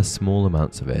reverse small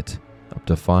amounts of it, up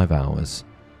to 5 hours.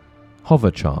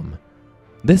 Hover Charm.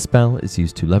 This spell is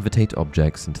used to levitate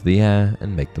objects into the air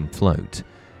and make them float.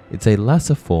 It's a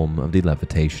lesser form of the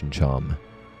levitation charm.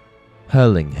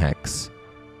 Hurling Hex.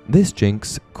 This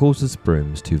jinx causes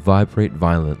brooms to vibrate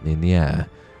violently in the air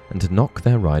and to knock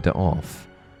their rider off.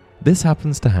 This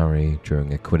happens to Harry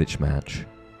during a Quidditch match.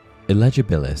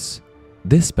 Illegibilis.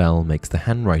 This spell makes the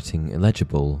handwriting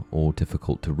illegible or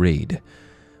difficult to read.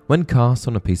 When cast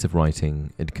on a piece of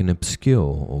writing, it can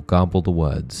obscure or garble the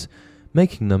words,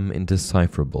 making them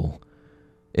indecipherable.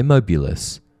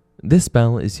 Immobilis. This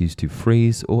spell is used to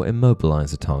freeze or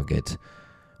immobilize a target.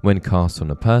 When cast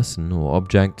on a person or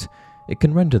object, it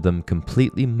can render them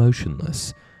completely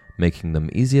motionless, making them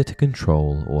easier to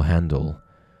control or handle.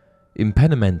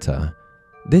 Impedimenta.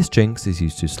 This jinx is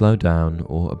used to slow down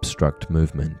or obstruct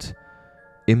movement.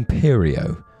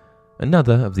 Imperio.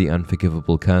 Another of the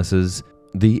unforgivable curses,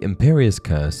 the Imperious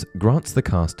Curse grants the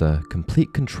caster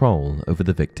complete control over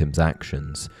the victim's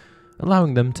actions,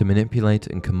 allowing them to manipulate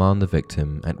and command the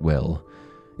victim at will.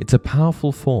 It's a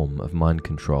powerful form of mind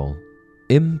control.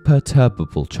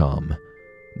 Imperturbable Charm.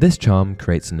 This charm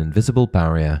creates an invisible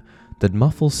barrier that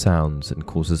muffles sounds and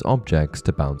causes objects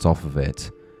to bounce off of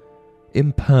it.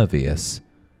 Impervious.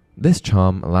 This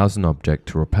charm allows an object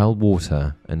to repel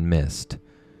water and mist.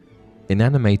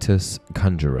 Inanimatus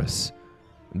Conjurus.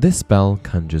 This spell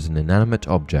conjures an inanimate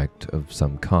object of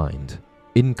some kind.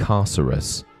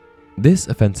 Incarcerus. This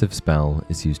offensive spell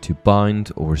is used to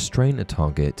bind or restrain a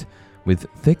target with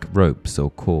thick ropes or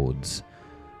cords.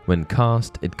 When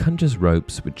cast, it conjures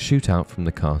ropes which shoot out from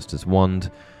the caster's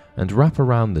wand and wrap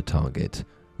around the target,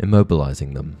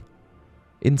 immobilizing them.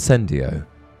 Incendio.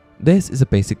 This is a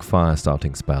basic fire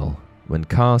starting spell. When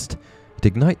cast, it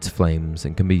ignites flames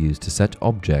and can be used to set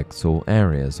objects or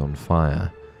areas on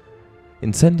fire.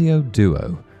 Incendio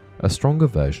Duo. a stronger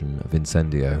version of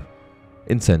Incendio,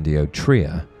 Incendio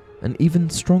Tria, an even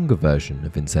stronger version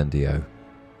of Incendio.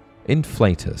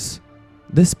 Inflatus.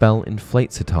 This spell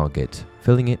inflates a target,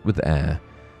 filling it with air.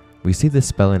 We see this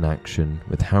spell in action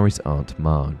with Harry's aunt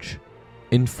Marge.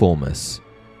 Informus.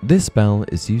 This spell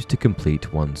is used to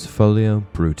complete one's Folio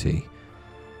Bruti.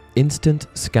 Instant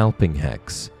Scalping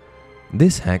Hex.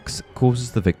 This hex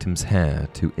causes the victim's hair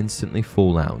to instantly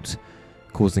fall out,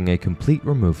 causing a complete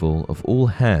removal of all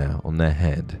hair on their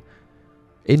head.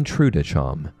 Intruder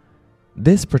Charm.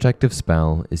 This protective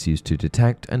spell is used to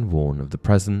detect and warn of the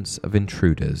presence of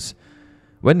intruders.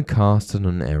 When cast on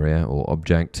an area or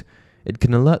object, it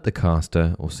can alert the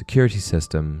caster or security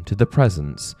system to the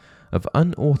presence of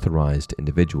unauthorized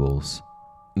individuals.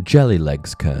 Jelly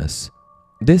Legs Curse.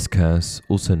 This curse,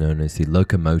 also known as the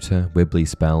Locomotor Wibbly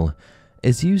spell,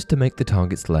 is used to make the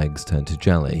target's legs turn to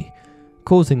jelly,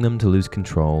 causing them to lose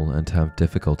control and have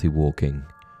difficulty walking.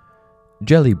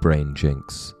 Jelly Brain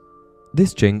Jinx.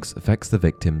 This jinx affects the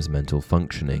victim's mental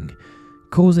functioning,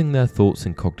 causing their thoughts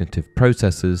and cognitive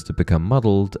processes to become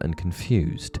muddled and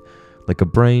confused, like a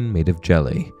brain made of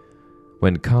jelly.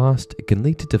 When cast, it can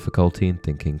lead to difficulty in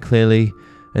thinking clearly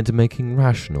and to making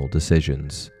rational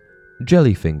decisions.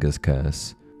 Jellyfinger's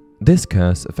Curse. This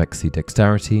curse affects the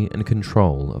dexterity and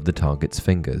control of the target's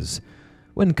fingers.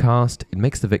 When cast, it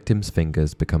makes the victim's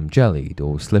fingers become jellied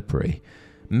or slippery,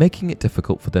 making it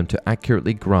difficult for them to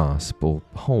accurately grasp or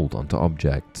hold onto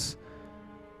objects.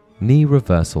 Knee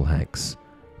Reversal Hex.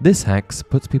 This hex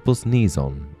puts people's knees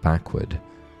on backward.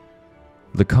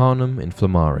 Lacanum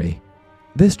Inflammari.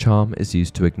 This charm is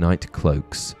used to ignite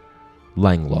cloaks.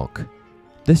 Langlock.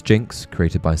 This jinx,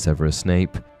 created by Severus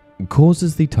Snape,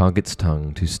 causes the target's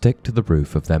tongue to stick to the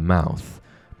roof of their mouth,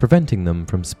 preventing them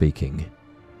from speaking.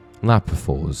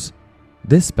 Lapaphores.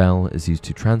 This spell is used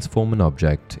to transform an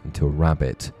object into a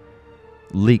rabbit.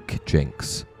 Leek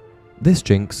Jinx. This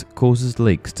jinx causes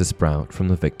leeks to sprout from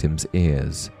the victim's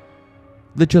ears.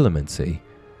 Legilimency.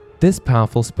 This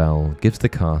powerful spell gives the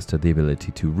caster the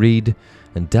ability to read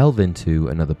and delve into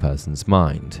another person's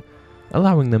mind,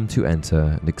 allowing them to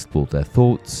enter and explore their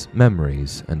thoughts,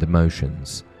 memories, and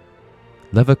emotions.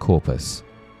 Levicorpus.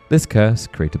 This curse,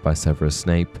 created by Severus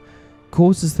Snape,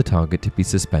 causes the target to be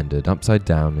suspended upside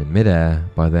down in midair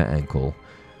by their ankle.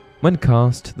 When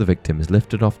cast, the victim is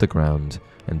lifted off the ground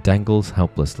and dangles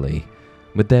helplessly,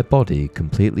 with their body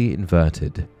completely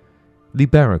inverted.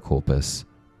 Liberacorpus.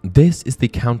 This is the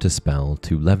counterspell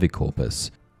to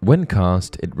Levicorpus. When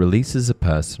cast, it releases a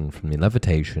person from the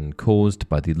levitation caused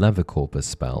by the Levicorpus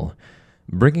spell,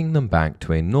 bringing them back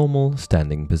to a normal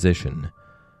standing position.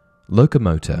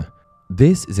 Locomotor.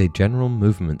 This is a general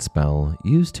movement spell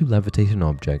used to levitate an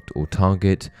object or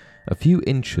target a few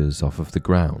inches off of the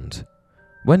ground.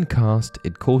 When cast,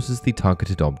 it causes the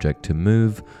targeted object to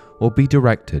move or be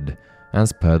directed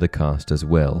as per the caster's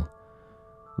will.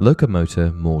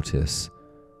 Locomotor Mortis.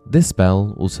 This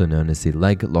spell, also known as the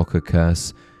Leg Locker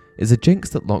Curse, is a jinx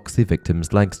that locks the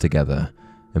victim's legs together,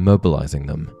 immobilizing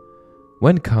them.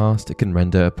 When cast, it can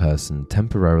render a person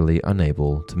temporarily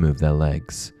unable to move their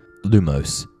legs.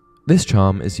 Lumos. This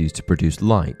charm is used to produce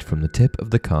light from the tip of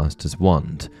the caster's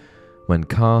wand. When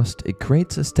cast, it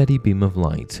creates a steady beam of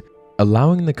light,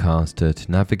 allowing the caster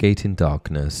to navigate in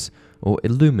darkness or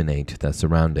illuminate their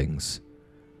surroundings.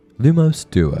 Lumos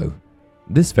Duo.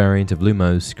 This variant of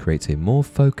Lumos creates a more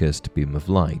focused beam of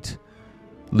light.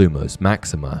 Lumos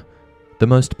Maxima. The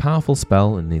most powerful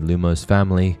spell in the Lumos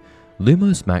family,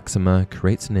 Lumos Maxima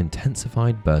creates an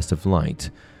intensified burst of light,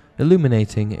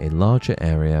 illuminating a larger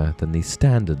area than the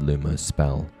standard Lumos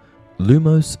spell.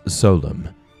 Lumos Solum.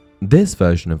 This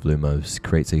version of Lumos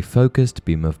creates a focused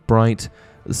beam of bright,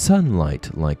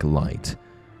 sunlight-like light.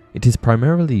 It is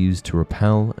primarily used to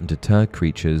repel and deter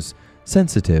creatures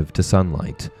sensitive to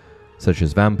sunlight, such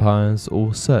as vampires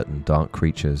or certain dark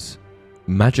creatures.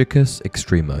 Magicus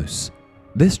Extremos.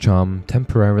 This charm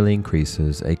temporarily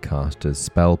increases a caster's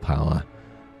spell power.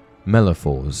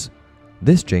 Meliphors.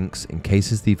 This jinx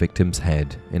encases the victim's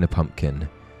head in a pumpkin.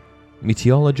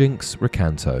 Meteorologynx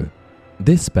Recanto.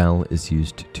 This spell is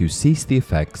used to cease the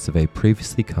effects of a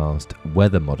previously cast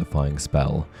weather-modifying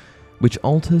spell, which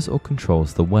alters or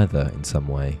controls the weather in some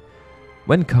way.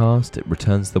 When cast, it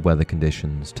returns the weather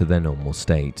conditions to their normal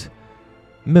state.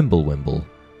 Mimblewimble.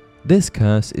 This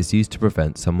curse is used to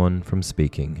prevent someone from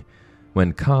speaking.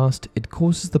 When cast, it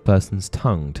causes the person's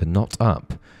tongue to knot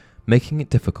up, making it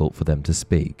difficult for them to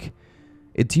speak.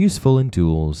 It's useful in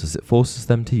duels as it forces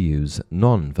them to use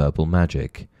non-verbal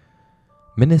magic.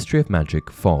 Ministry of Magic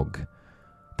Fog.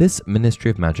 This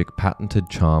Ministry of Magic patented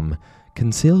charm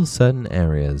conceals certain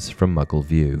areas from Muggle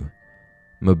view.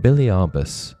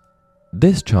 Mobiliarbus.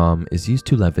 This charm is used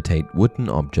to levitate wooden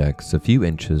objects a few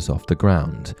inches off the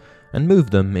ground and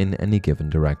move them in any given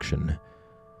direction.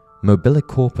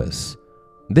 Mobilicorpus.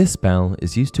 This spell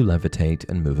is used to levitate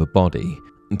and move a body,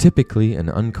 typically an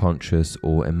unconscious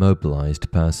or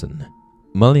immobilized person.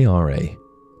 Muliare.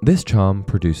 This charm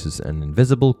produces an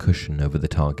invisible cushion over the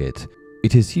target.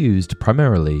 It is used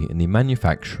primarily in the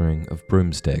manufacturing of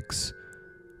broomsticks.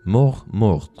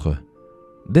 Mort-Mortre.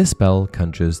 This spell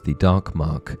conjures the Dark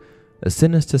Mark, a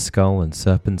sinister skull and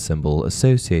serpent symbol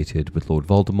associated with Lord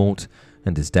Voldemort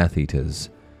and his Death Eaters.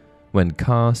 When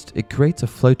cast, it creates a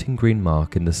floating green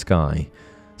mark in the sky,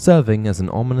 serving as an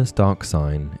ominous dark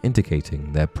sign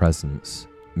indicating their presence.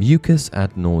 Mucus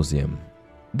ad nauseam.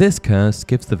 This curse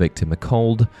gives the victim a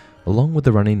cold, along with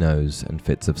a runny nose and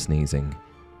fits of sneezing.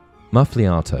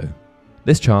 Muffliato.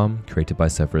 This charm, created by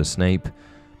Severus Snape,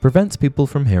 prevents people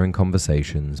from hearing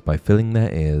conversations by filling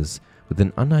their ears with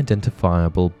an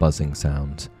unidentifiable buzzing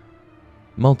sound.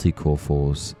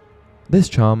 Multicorphors. This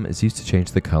charm is used to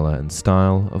change the color and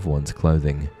style of one's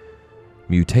clothing.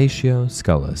 Mutatio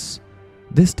Scullus.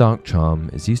 This dark charm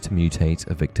is used to mutate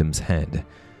a victim's head,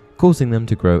 causing them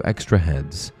to grow extra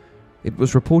heads. It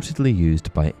was reportedly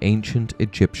used by ancient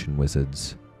Egyptian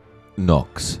wizards.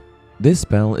 Nox. This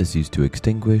spell is used to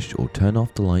extinguish or turn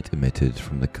off the light emitted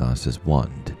from the caster's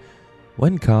wand.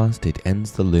 When cast, it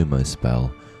ends the Lumos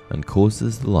spell and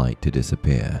causes the light to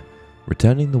disappear,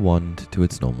 returning the wand to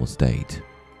its normal state.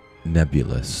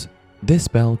 Nebulous. This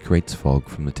spell creates fog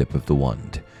from the tip of the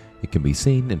wand. It can be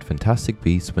seen in Fantastic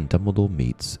Beasts when Dumbledore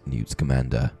meets Newt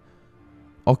Scamander.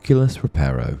 Oculus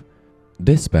Reparo.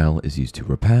 This spell is used to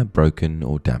repair broken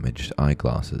or damaged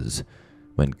eyeglasses.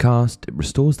 When cast, it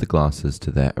restores the glasses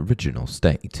to their original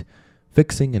state,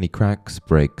 fixing any cracks,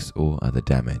 breaks, or other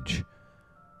damage.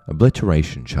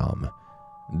 Obliteration Charm.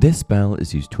 This spell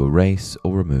is used to erase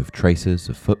or remove traces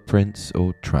of footprints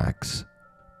or tracks.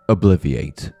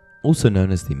 Obliviate. Also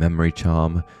known as the Memory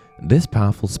Charm, this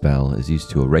powerful spell is used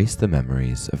to erase the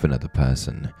memories of another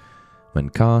person. When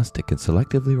cast, it can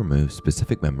selectively remove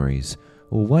specific memories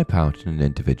or wipe out an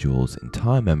individual's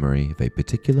entire memory of a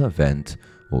particular event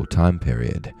or time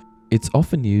period. It's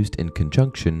often used in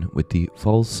conjunction with the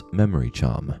False Memory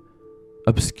Charm.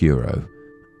 Obscuro.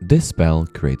 This spell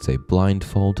creates a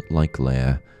blindfold-like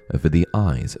layer over the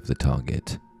eyes of the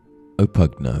target.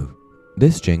 Opugno.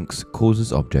 This jinx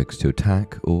causes objects to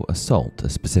attack or assault a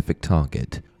specific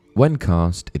target. When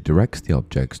cast, it directs the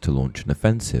objects to launch an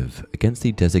offensive against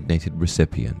the designated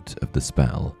recipient of the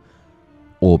spell.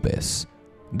 Orbis.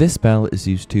 This spell is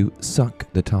used to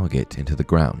suck the target into the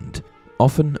ground,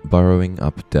 often burrowing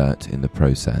up dirt in the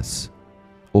process.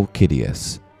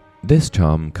 Orchideus. This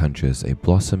charm conjures a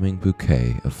blossoming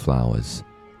bouquet of flowers.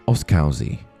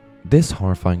 Oskausi. This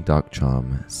horrifying dark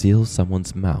charm seals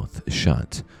someone's mouth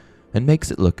shut and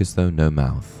makes it look as though no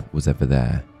mouth was ever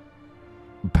there.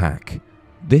 Pack.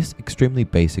 This extremely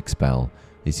basic spell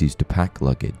is used to pack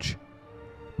luggage.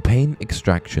 Pain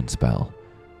Extraction Spell.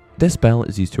 This spell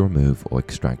is used to remove or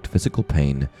extract physical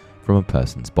pain from a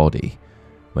person's body.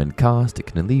 When cast, it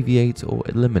can alleviate or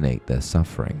eliminate their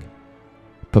suffering.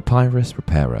 Papyrus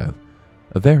Reparo.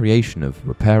 A variation of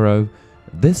Reparo,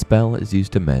 this spell is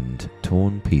used to mend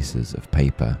torn pieces of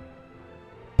paper.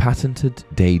 Patented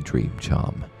Daydream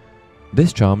Charm.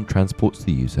 This charm transports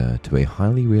the user to a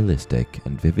highly realistic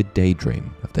and vivid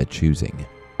daydream of their choosing,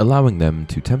 allowing them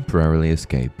to temporarily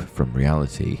escape from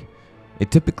reality.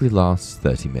 It typically lasts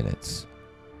 30 minutes.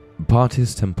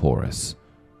 Partis Temporis.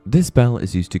 This spell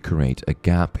is used to create a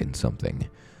gap in something.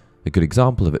 A good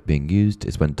example of it being used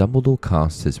is when Dumbledore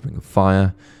casts his Ring of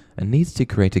Fire and needs to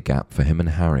create a gap for him and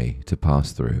Harry to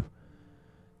pass through.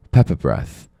 Pepper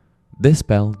Breath. This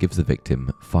spell gives the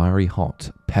victim fiery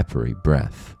hot, peppery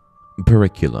breath.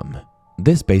 Periculum.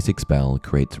 This basic spell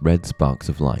creates red sparks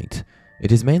of light.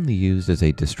 It is mainly used as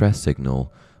a distress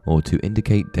signal or to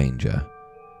indicate danger.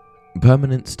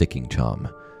 Permanent Sticking Charm.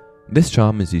 This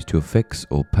charm is used to affix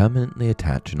or permanently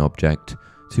attach an object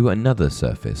to another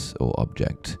surface or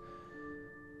object.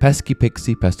 Pesky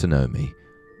Pixie Pestinomi.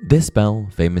 This spell,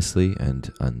 famously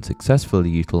and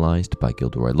unsuccessfully utilized by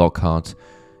Gilderoy Lockhart,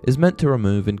 is meant to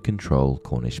remove and control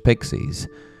Cornish pixies.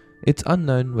 It's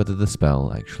unknown whether the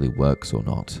spell actually works or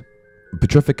not.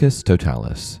 Petrificus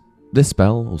Totalis. This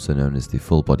spell, also known as the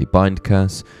Full Body Bind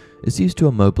Curse, is used to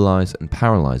immobilize and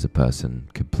paralyze a person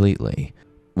completely.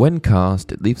 When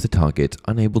cast, it leaves the target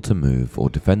unable to move or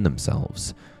defend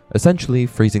themselves, essentially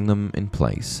freezing them in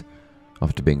place.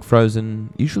 After being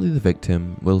frozen, usually the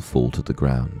victim will fall to the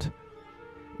ground.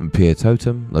 Pier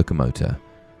Totem Locomotor.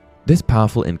 This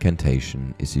powerful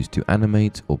incantation is used to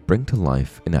animate or bring to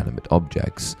life inanimate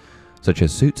objects, such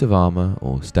as suits of armor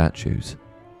or statues.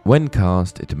 When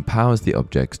cast, it empowers the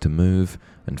objects to move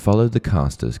and follow the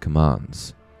caster's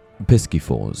commands.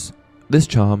 Pisciforce. This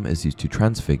charm is used to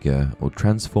transfigure or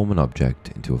transform an object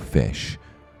into a fish.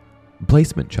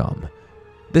 Placement charm.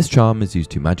 This charm is used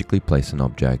to magically place an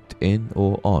object in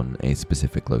or on a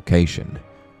specific location.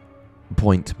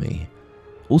 Point Me.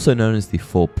 Also known as the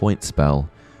 4-point spell,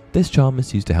 this charm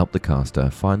is used to help the caster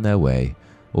find their way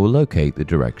or locate the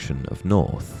direction of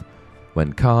north.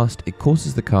 When cast, it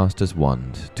causes the caster's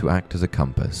wand to act as a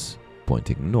compass,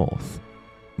 pointing north.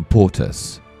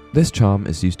 Portus. This charm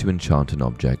is used to enchant an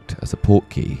object as a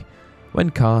portkey. When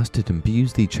cast, it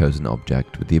imbues the chosen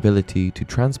object with the ability to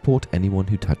transport anyone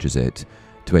who touches it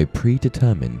to a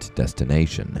predetermined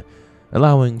destination,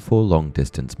 allowing for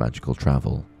long-distance magical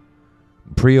travel.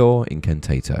 Prior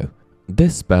Incantato.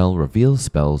 This spell reveals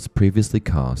spells previously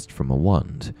cast from a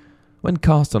wand. When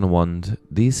cast on a wand,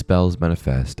 these spells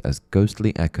manifest as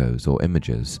ghostly echoes or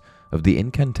images of the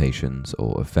incantations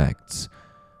or effects.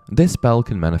 This spell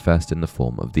can manifest in the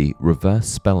form of the reverse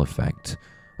spell effect,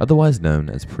 otherwise known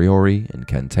as Priori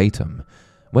Incantatum,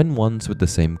 when wands with the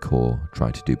same core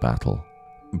try to do battle.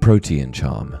 Protean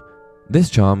Charm. This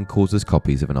charm causes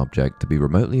copies of an object to be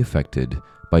remotely affected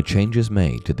by changes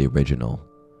made to the original.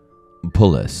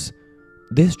 Pullus.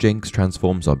 This jinx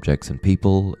transforms objects and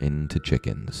people into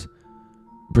chickens.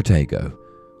 Protego.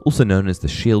 Also known as the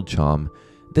Shield Charm,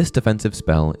 this defensive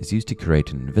spell is used to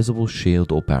create an invisible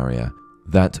shield or barrier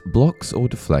that blocks or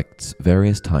deflects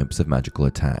various types of magical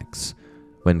attacks.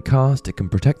 When cast, it can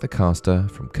protect the caster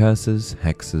from curses,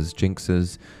 hexes,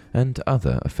 jinxes, and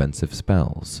other offensive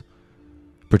spells.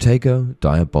 Protego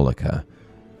Diabolica.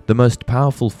 The most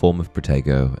powerful form of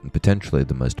Protego, and potentially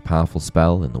the most powerful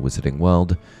spell in the wizarding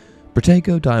world,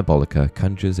 Protego Diabolica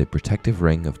conjures a protective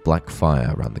ring of black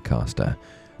fire around the caster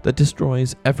that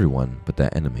destroys everyone but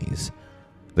their enemies.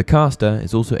 The caster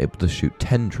is also able to shoot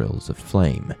tendrils of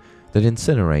flame that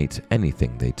incinerate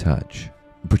anything they touch.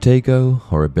 Protego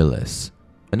Horribilis.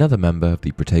 Another member of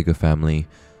the Protego family,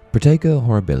 Protego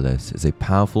Horribilis is a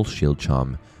powerful shield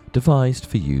charm devised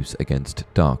for use against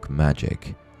dark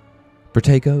magic.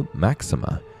 Protego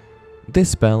Maxima. This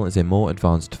spell is a more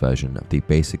advanced version of the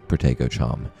basic Protego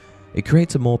charm. It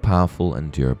creates a more powerful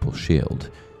and durable shield,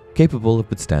 capable of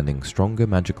withstanding stronger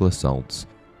magical assaults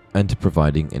and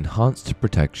providing enhanced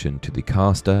protection to the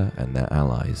caster and their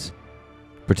allies.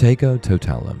 Protego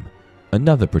Totalum.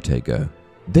 Another Protego.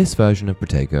 This version of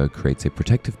Protego creates a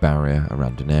protective barrier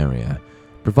around an area,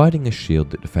 providing a shield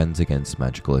that defends against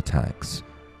magical attacks.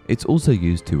 It's also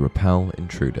used to repel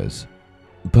intruders.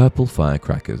 Purple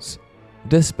Firecrackers.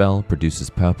 This spell produces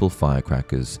purple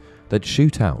firecrackers that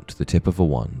shoot out the tip of a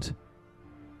wand.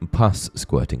 Pus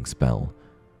Squirting Spell.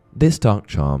 This dark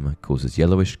charm causes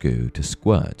yellowish goo to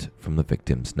squirt from the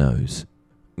victim's nose.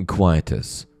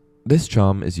 Quietus. This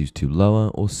charm is used to lower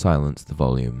or silence the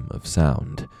volume of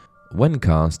sound. When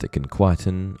cast, it can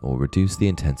quieten or reduce the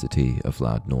intensity of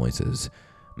loud noises,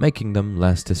 making them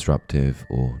less disruptive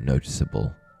or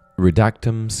noticeable.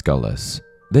 Redactum Scullus.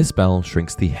 This spell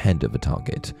shrinks the head of a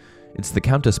target. It's the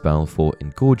counterspell for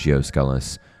Engorgio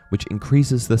Scullus, which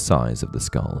increases the size of the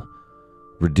skull.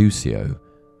 Reducio.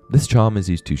 This charm is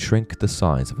used to shrink the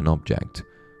size of an object.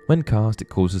 When cast, it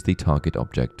causes the target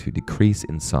object to decrease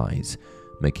in size,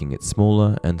 making it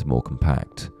smaller and more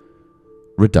compact.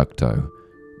 Reducto.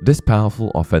 This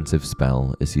powerful offensive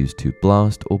spell is used to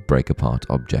blast or break apart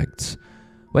objects.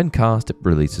 When cast, it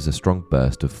releases a strong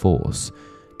burst of force,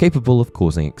 capable of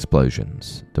causing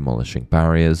explosions, demolishing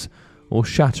barriers, or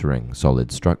shattering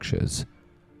solid structures.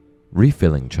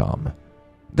 Refilling Charm.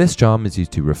 This charm is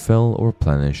used to refill or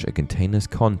replenish a container's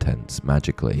contents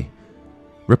magically.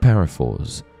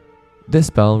 Reparaphores. This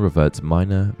spell reverts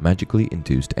minor, magically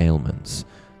induced ailments,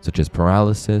 such as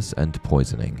paralysis and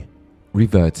poisoning.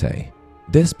 Reverte.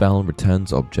 This spell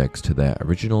returns objects to their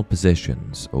original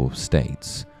positions or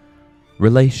states.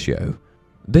 Relatio.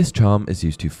 This charm is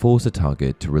used to force a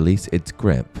target to release its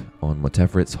grip on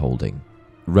whatever it's holding.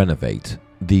 Renovate.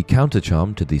 The counter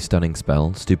charm to the stunning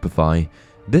spell Stupefy.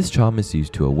 This charm is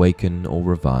used to awaken or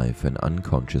revive an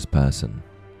unconscious person.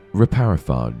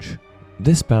 Reparaphage.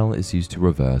 This spell is used to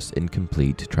reverse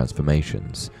incomplete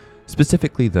transformations,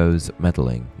 specifically those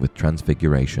meddling with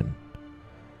transfiguration.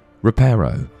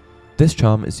 Reparo. This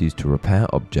charm is used to repair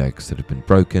objects that have been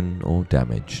broken or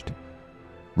damaged.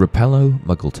 Repello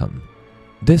Muggletum.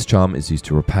 This charm is used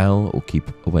to repel or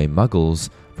keep away muggles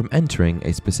from entering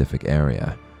a specific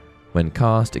area. When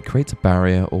cast, it creates a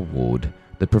barrier or ward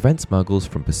that prevents muggles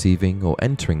from perceiving or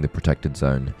entering the protected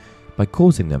zone by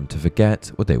causing them to forget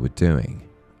what they were doing.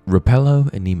 Repello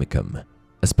Anemicum.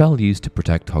 A spell used to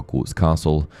protect Hogwarts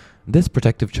Castle. This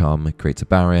protective charm creates a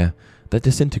barrier that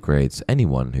disintegrates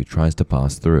anyone who tries to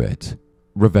pass through it.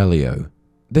 Revelio.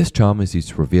 This charm is used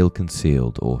to reveal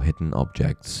concealed or hidden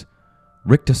objects.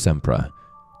 Ricta Sempra.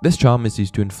 This charm is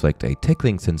used to inflict a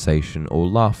tickling sensation or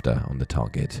laughter on the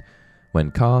target.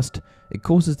 When cast, it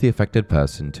causes the affected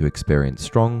person to experience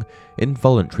strong,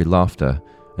 involuntary laughter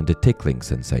and a tickling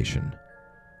sensation.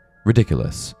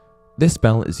 Ridiculous. This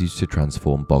spell is used to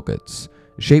transform boggarts,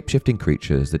 shape-shifting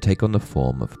creatures that take on the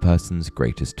form of a person's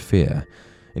greatest fear,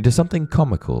 into something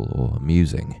comical or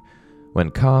amusing.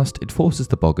 When cast, it forces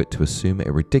the boggart to assume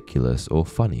a ridiculous or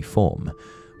funny form,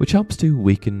 which helps to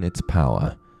weaken its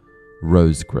power.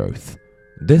 Rose growth.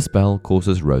 This spell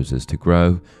causes roses to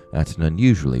grow at an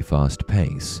unusually fast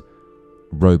pace.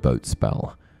 Rowboat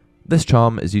spell. This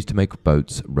charm is used to make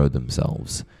boats row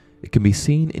themselves. It can be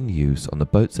seen in use on the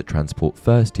boats that transport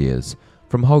first years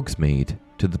from Hogsmeade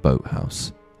to the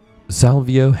boathouse.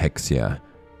 Salvio Hexia.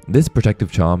 This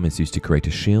protective charm is used to create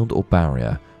a shield or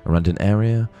barrier around an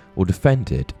area or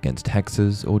defend it against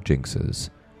hexes or jinxes.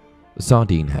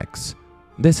 Sardine Hex.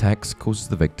 This hex causes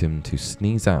the victim to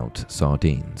sneeze out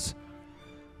sardines.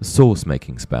 Sauce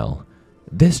making spell.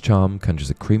 This charm conjures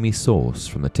a creamy sauce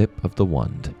from the tip of the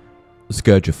wand.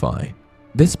 Scourgify.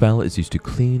 This spell is used to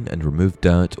clean and remove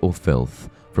dirt or filth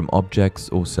from objects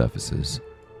or surfaces.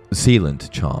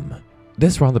 Sealant charm.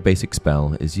 This rather basic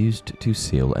spell is used to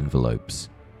seal envelopes.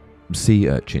 Sea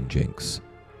urchin jinx.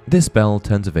 This spell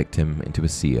turns a victim into a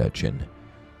sea urchin.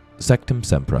 Sectum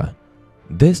Sempra.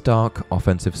 This dark,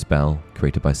 offensive spell,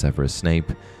 created by Severus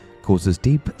Snape, causes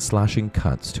deep, slashing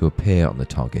cuts to appear on the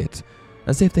target,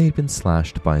 as if they had been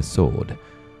slashed by a sword.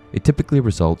 It typically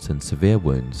results in severe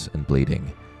wounds and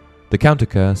bleeding. The counter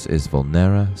curse is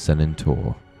Vulnera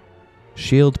Senentor.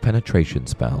 Shield Penetration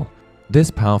Spell.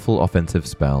 This powerful offensive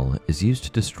spell is used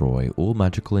to destroy all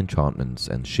magical enchantments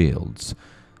and shields,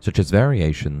 such as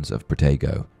variations of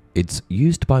Protego. It's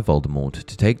used by Voldemort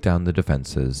to take down the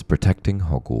defenses protecting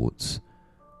Hogwarts.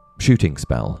 Shooting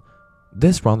Spell.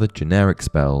 This rather generic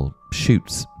spell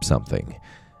shoots something.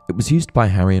 It was used by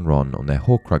Harry and Ron on their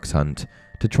Horcrux hunt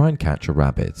to try and catch a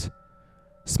rabbit.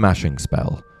 Smashing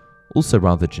Spell. Also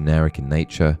rather generic in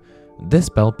nature, this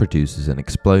spell produces an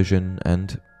explosion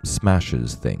and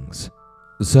smashes things.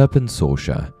 Serpent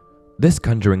Sorcerer. This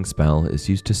conjuring spell is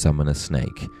used to summon a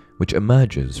snake, which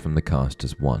emerges from the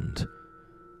caster's wand.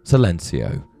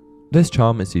 Silencio. This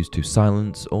charm is used to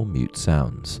silence or mute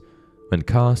sounds. When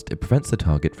cast, it prevents the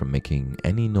target from making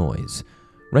any noise,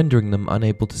 rendering them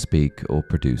unable to speak or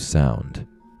produce sound.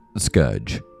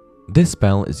 Scourge. This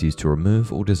spell is used to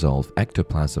remove or dissolve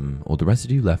ectoplasm or the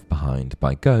residue left behind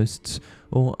by ghosts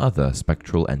or other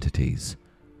spectral entities.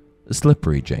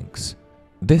 Slippery Jinx.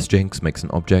 This jinx makes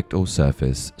an object or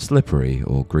surface slippery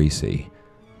or greasy.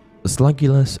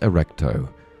 Slugulus Erecto.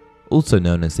 Also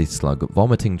known as the slug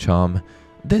vomiting charm,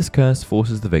 this curse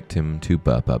forces the victim to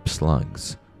burp up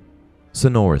slugs.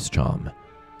 Sonorous Charm.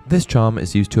 This charm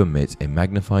is used to emit a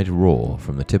magnified roar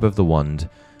from the tip of the wand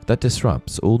that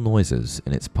disrupts all noises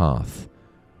in its path.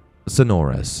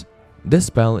 Sonorous. This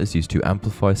spell is used to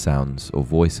amplify sounds or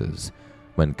voices.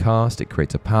 When cast, it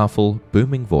creates a powerful,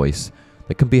 booming voice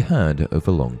that can be heard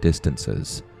over long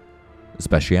distances.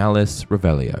 Specialis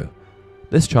Revelio.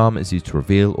 This charm is used to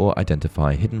reveal or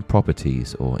identify hidden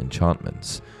properties or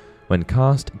enchantments. When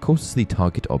cast, it causes the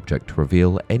target object to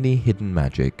reveal any hidden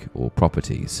magic or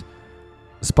properties.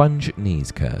 Sponge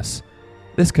Knees Curse.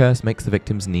 This curse makes the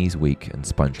victim's knees weak and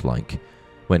sponge-like.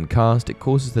 When cast, it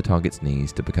causes the target's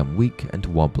knees to become weak and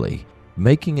wobbly,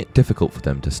 making it difficult for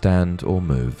them to stand or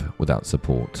move without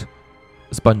support.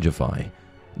 Spongify.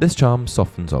 This charm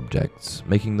softens objects,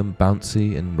 making them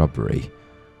bouncy and rubbery.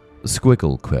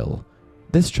 Squiggle Quill.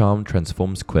 This charm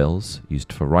transforms quills,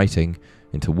 used for writing,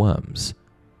 into worms.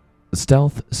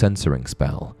 Stealth Censoring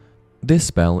Spell. This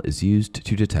spell is used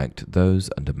to detect those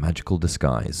under magical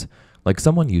disguise, like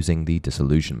someone using the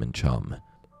Disillusionment charm.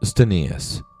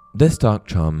 Stenius. This dark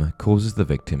charm causes the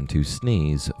victim to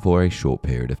sneeze for a short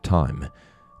period of time.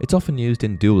 It's often used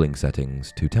in dueling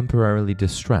settings to temporarily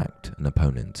distract an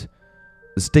opponent.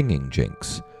 Stinging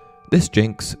Jinx. This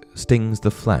jinx stings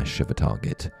the flesh of a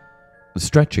target.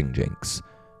 Stretching Jinx.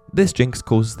 This jinx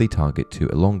causes the target to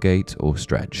elongate or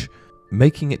stretch,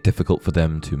 making it difficult for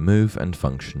them to move and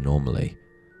function normally.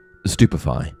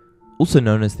 Stupefy. Also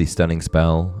known as the Stunning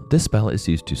Spell, this spell is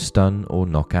used to stun or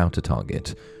knock out a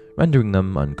target, rendering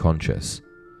them unconscious.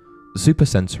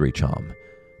 Supersensory Charm.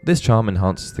 This charm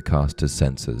enhances the caster's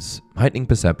senses, heightening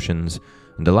perceptions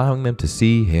and allowing them to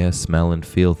see, hear, smell and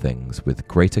feel things with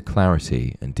greater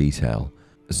clarity and detail.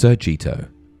 Surgito.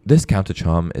 This counter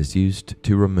charm is used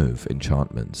to remove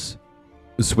enchantments.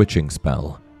 Switching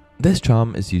Spell. This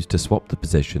charm is used to swap the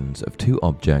positions of two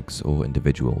objects or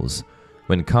individuals.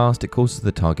 When cast, it causes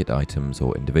the target items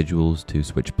or individuals to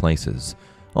switch places,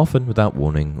 often without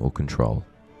warning or control.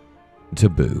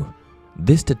 Taboo.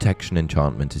 This detection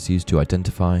enchantment is used to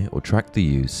identify or track the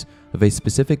use of a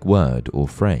specific word or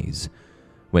phrase.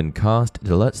 When cast, it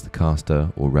alerts the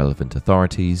caster or relevant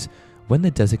authorities when the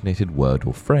designated word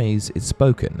or phrase is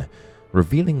spoken,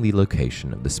 revealing the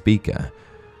location of the speaker.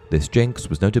 This jinx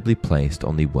was notably placed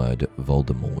on the word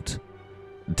Voldemort.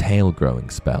 Tail growing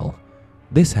spell.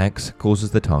 This hex causes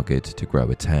the target to grow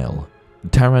a tail.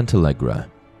 Tarantalegra.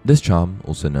 This charm,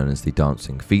 also known as the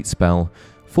dancing feet spell,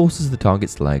 forces the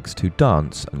target's legs to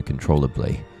dance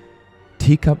uncontrollably.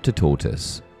 Teacup to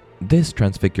tortoise. This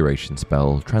transfiguration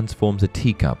spell transforms a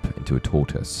teacup into a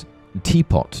tortoise.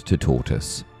 Teapot to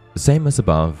tortoise. Same as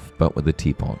above, but with a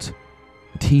teapot.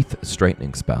 Teeth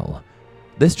straightening spell.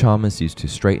 This charm is used to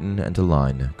straighten and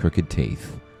align crooked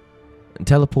teeth.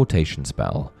 Teleportation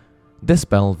spell. This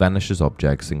spell vanishes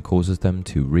objects and causes them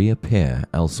to reappear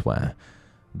elsewhere.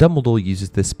 Dumbledore uses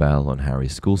this spell on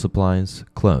Harry's school supplies,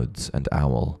 clothes, and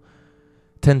owl.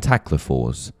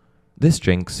 Tentaclophores. This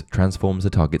jinx transforms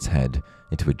the target's head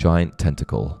into a giant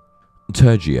tentacle.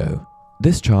 Tergio.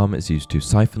 This charm is used to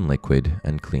siphon liquid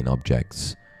and clean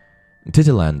objects.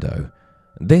 Titillando.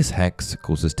 This hex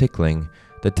causes tickling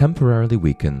that temporarily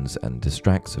weakens and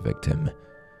distracts a victim.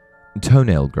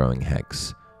 Toenail growing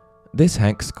hex. This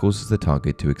hex causes the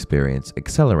target to experience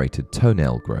accelerated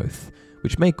toenail growth,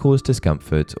 which may cause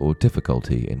discomfort or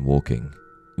difficulty in walking.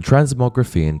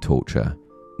 Transmographian torture.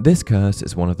 This curse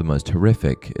is one of the most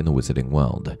horrific in the wizarding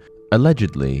world.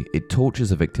 Allegedly, it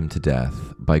tortures a victim to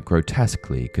death by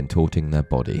grotesquely contorting their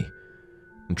body.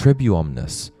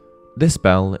 Tribuomnus. This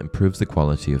spell improves the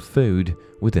quality of food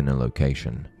within a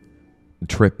location.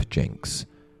 Trip jinx.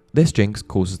 This jinx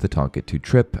causes the target to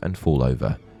trip and fall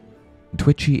over.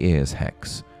 Twitchy ears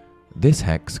hex. This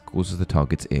hex causes the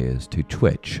target's ears to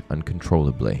twitch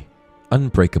uncontrollably.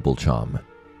 Unbreakable charm.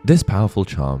 This powerful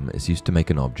charm is used to make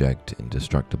an object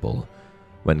indestructible.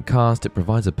 When cast, it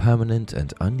provides a permanent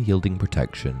and unyielding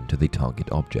protection to the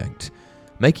target object,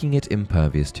 making it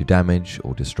impervious to damage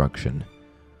or destruction.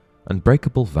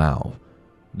 Unbreakable vow.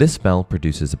 This spell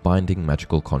produces a binding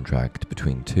magical contract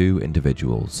between two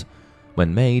individuals.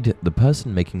 When made, the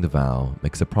person making the vow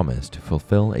makes a promise to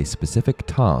fulfill a specific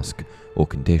task or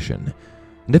condition,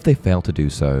 and if they fail to do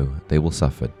so, they will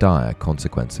suffer dire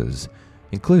consequences,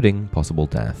 including possible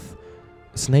death.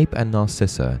 Snape and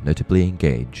Narcissa notably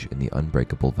engage in the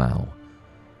unbreakable vow.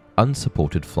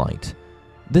 Unsupported flight.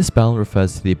 This spell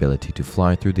refers to the ability to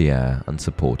fly through the air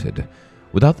unsupported,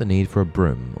 without the need for a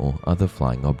broom or other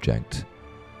flying object.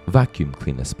 Vacuum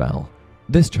cleaner spell.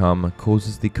 This charm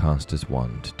causes the caster's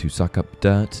wand to suck up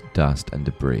dirt, dust, and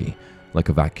debris like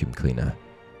a vacuum cleaner.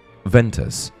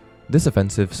 Ventus. This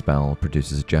offensive spell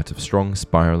produces a jet of strong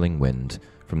spiraling wind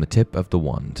from the tip of the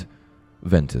wand.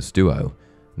 Ventus Duo.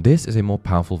 This is a more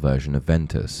powerful version of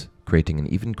Ventus, creating an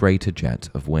even greater jet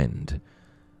of wind.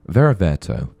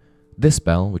 Veraverto. This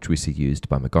spell, which we see used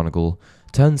by McGonagall,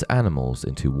 turns animals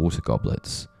into water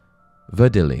goblets.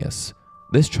 Verdilius.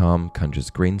 This charm conjures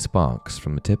green sparks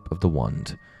from the tip of the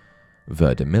wand.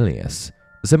 Verdimillius.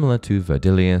 Similar to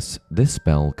Verdilius, this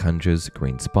spell conjures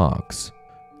green sparks.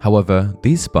 However,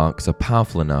 these sparks are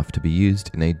powerful enough to be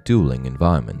used in a dueling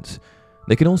environment.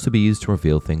 They can also be used to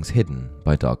reveal things hidden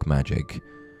by dark magic.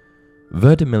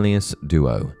 Verdimillius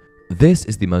Duo. This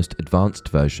is the most advanced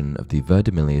version of the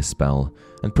Verdimillius spell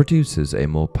and produces a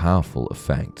more powerful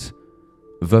effect.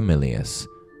 Vermilius.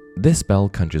 This spell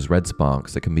conjures red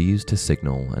sparks that can be used to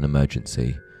signal an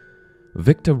emergency.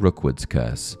 Victor Rookwood's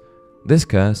Curse. This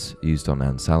curse, used on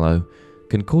Ansallo,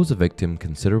 can cause a victim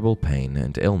considerable pain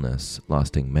and illness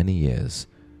lasting many years.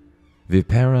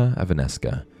 Vipera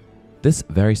Avanesca. This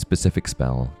very specific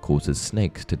spell causes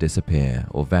snakes to disappear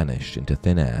or vanish into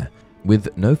thin air,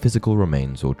 with no physical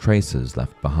remains or traces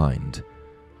left behind.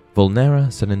 Vulnera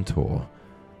Senentor.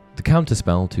 The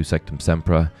counterspell to Sectum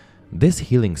Sempra, this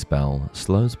healing spell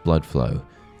slows blood flow,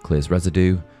 clears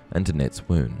residue, and knits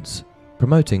wounds,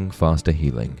 promoting faster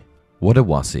healing.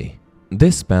 Wadawasi.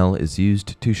 This spell is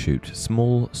used to shoot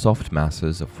small, soft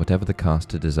masses of whatever the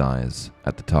caster desires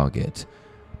at the target.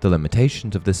 The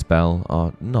limitations of this spell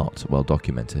are not well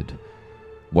documented.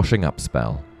 Washing Up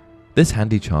spell. This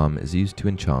handy charm is used to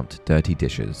enchant dirty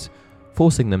dishes,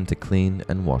 forcing them to clean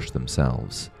and wash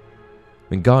themselves.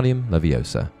 Wingardium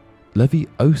Leviosa.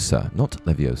 Leviosa, not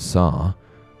Leviosa.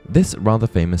 This rather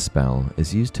famous spell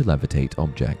is used to levitate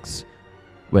objects.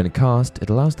 When cast, it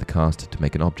allows the caster to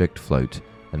make an object float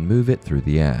and move it through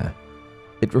the air.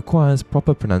 It requires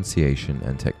proper pronunciation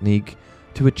and technique,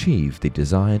 to achieve the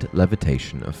desired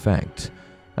levitation effect,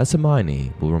 as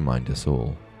Hermione will remind us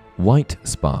all. White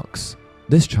Sparks.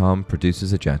 This charm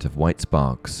produces a jet of white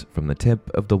sparks from the tip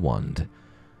of the wand.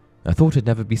 I thought I'd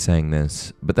never be saying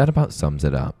this, but that about sums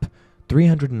it up.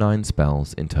 309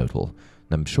 spells in total,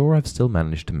 and I'm sure I've still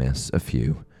managed to miss a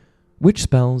few. Which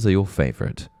spells are your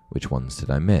favourite? Which ones did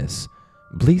I miss?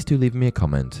 Please do leave me a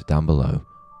comment down below.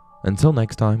 Until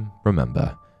next time,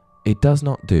 remember, it does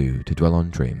not do to dwell on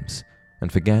dreams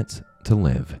and forget to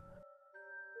live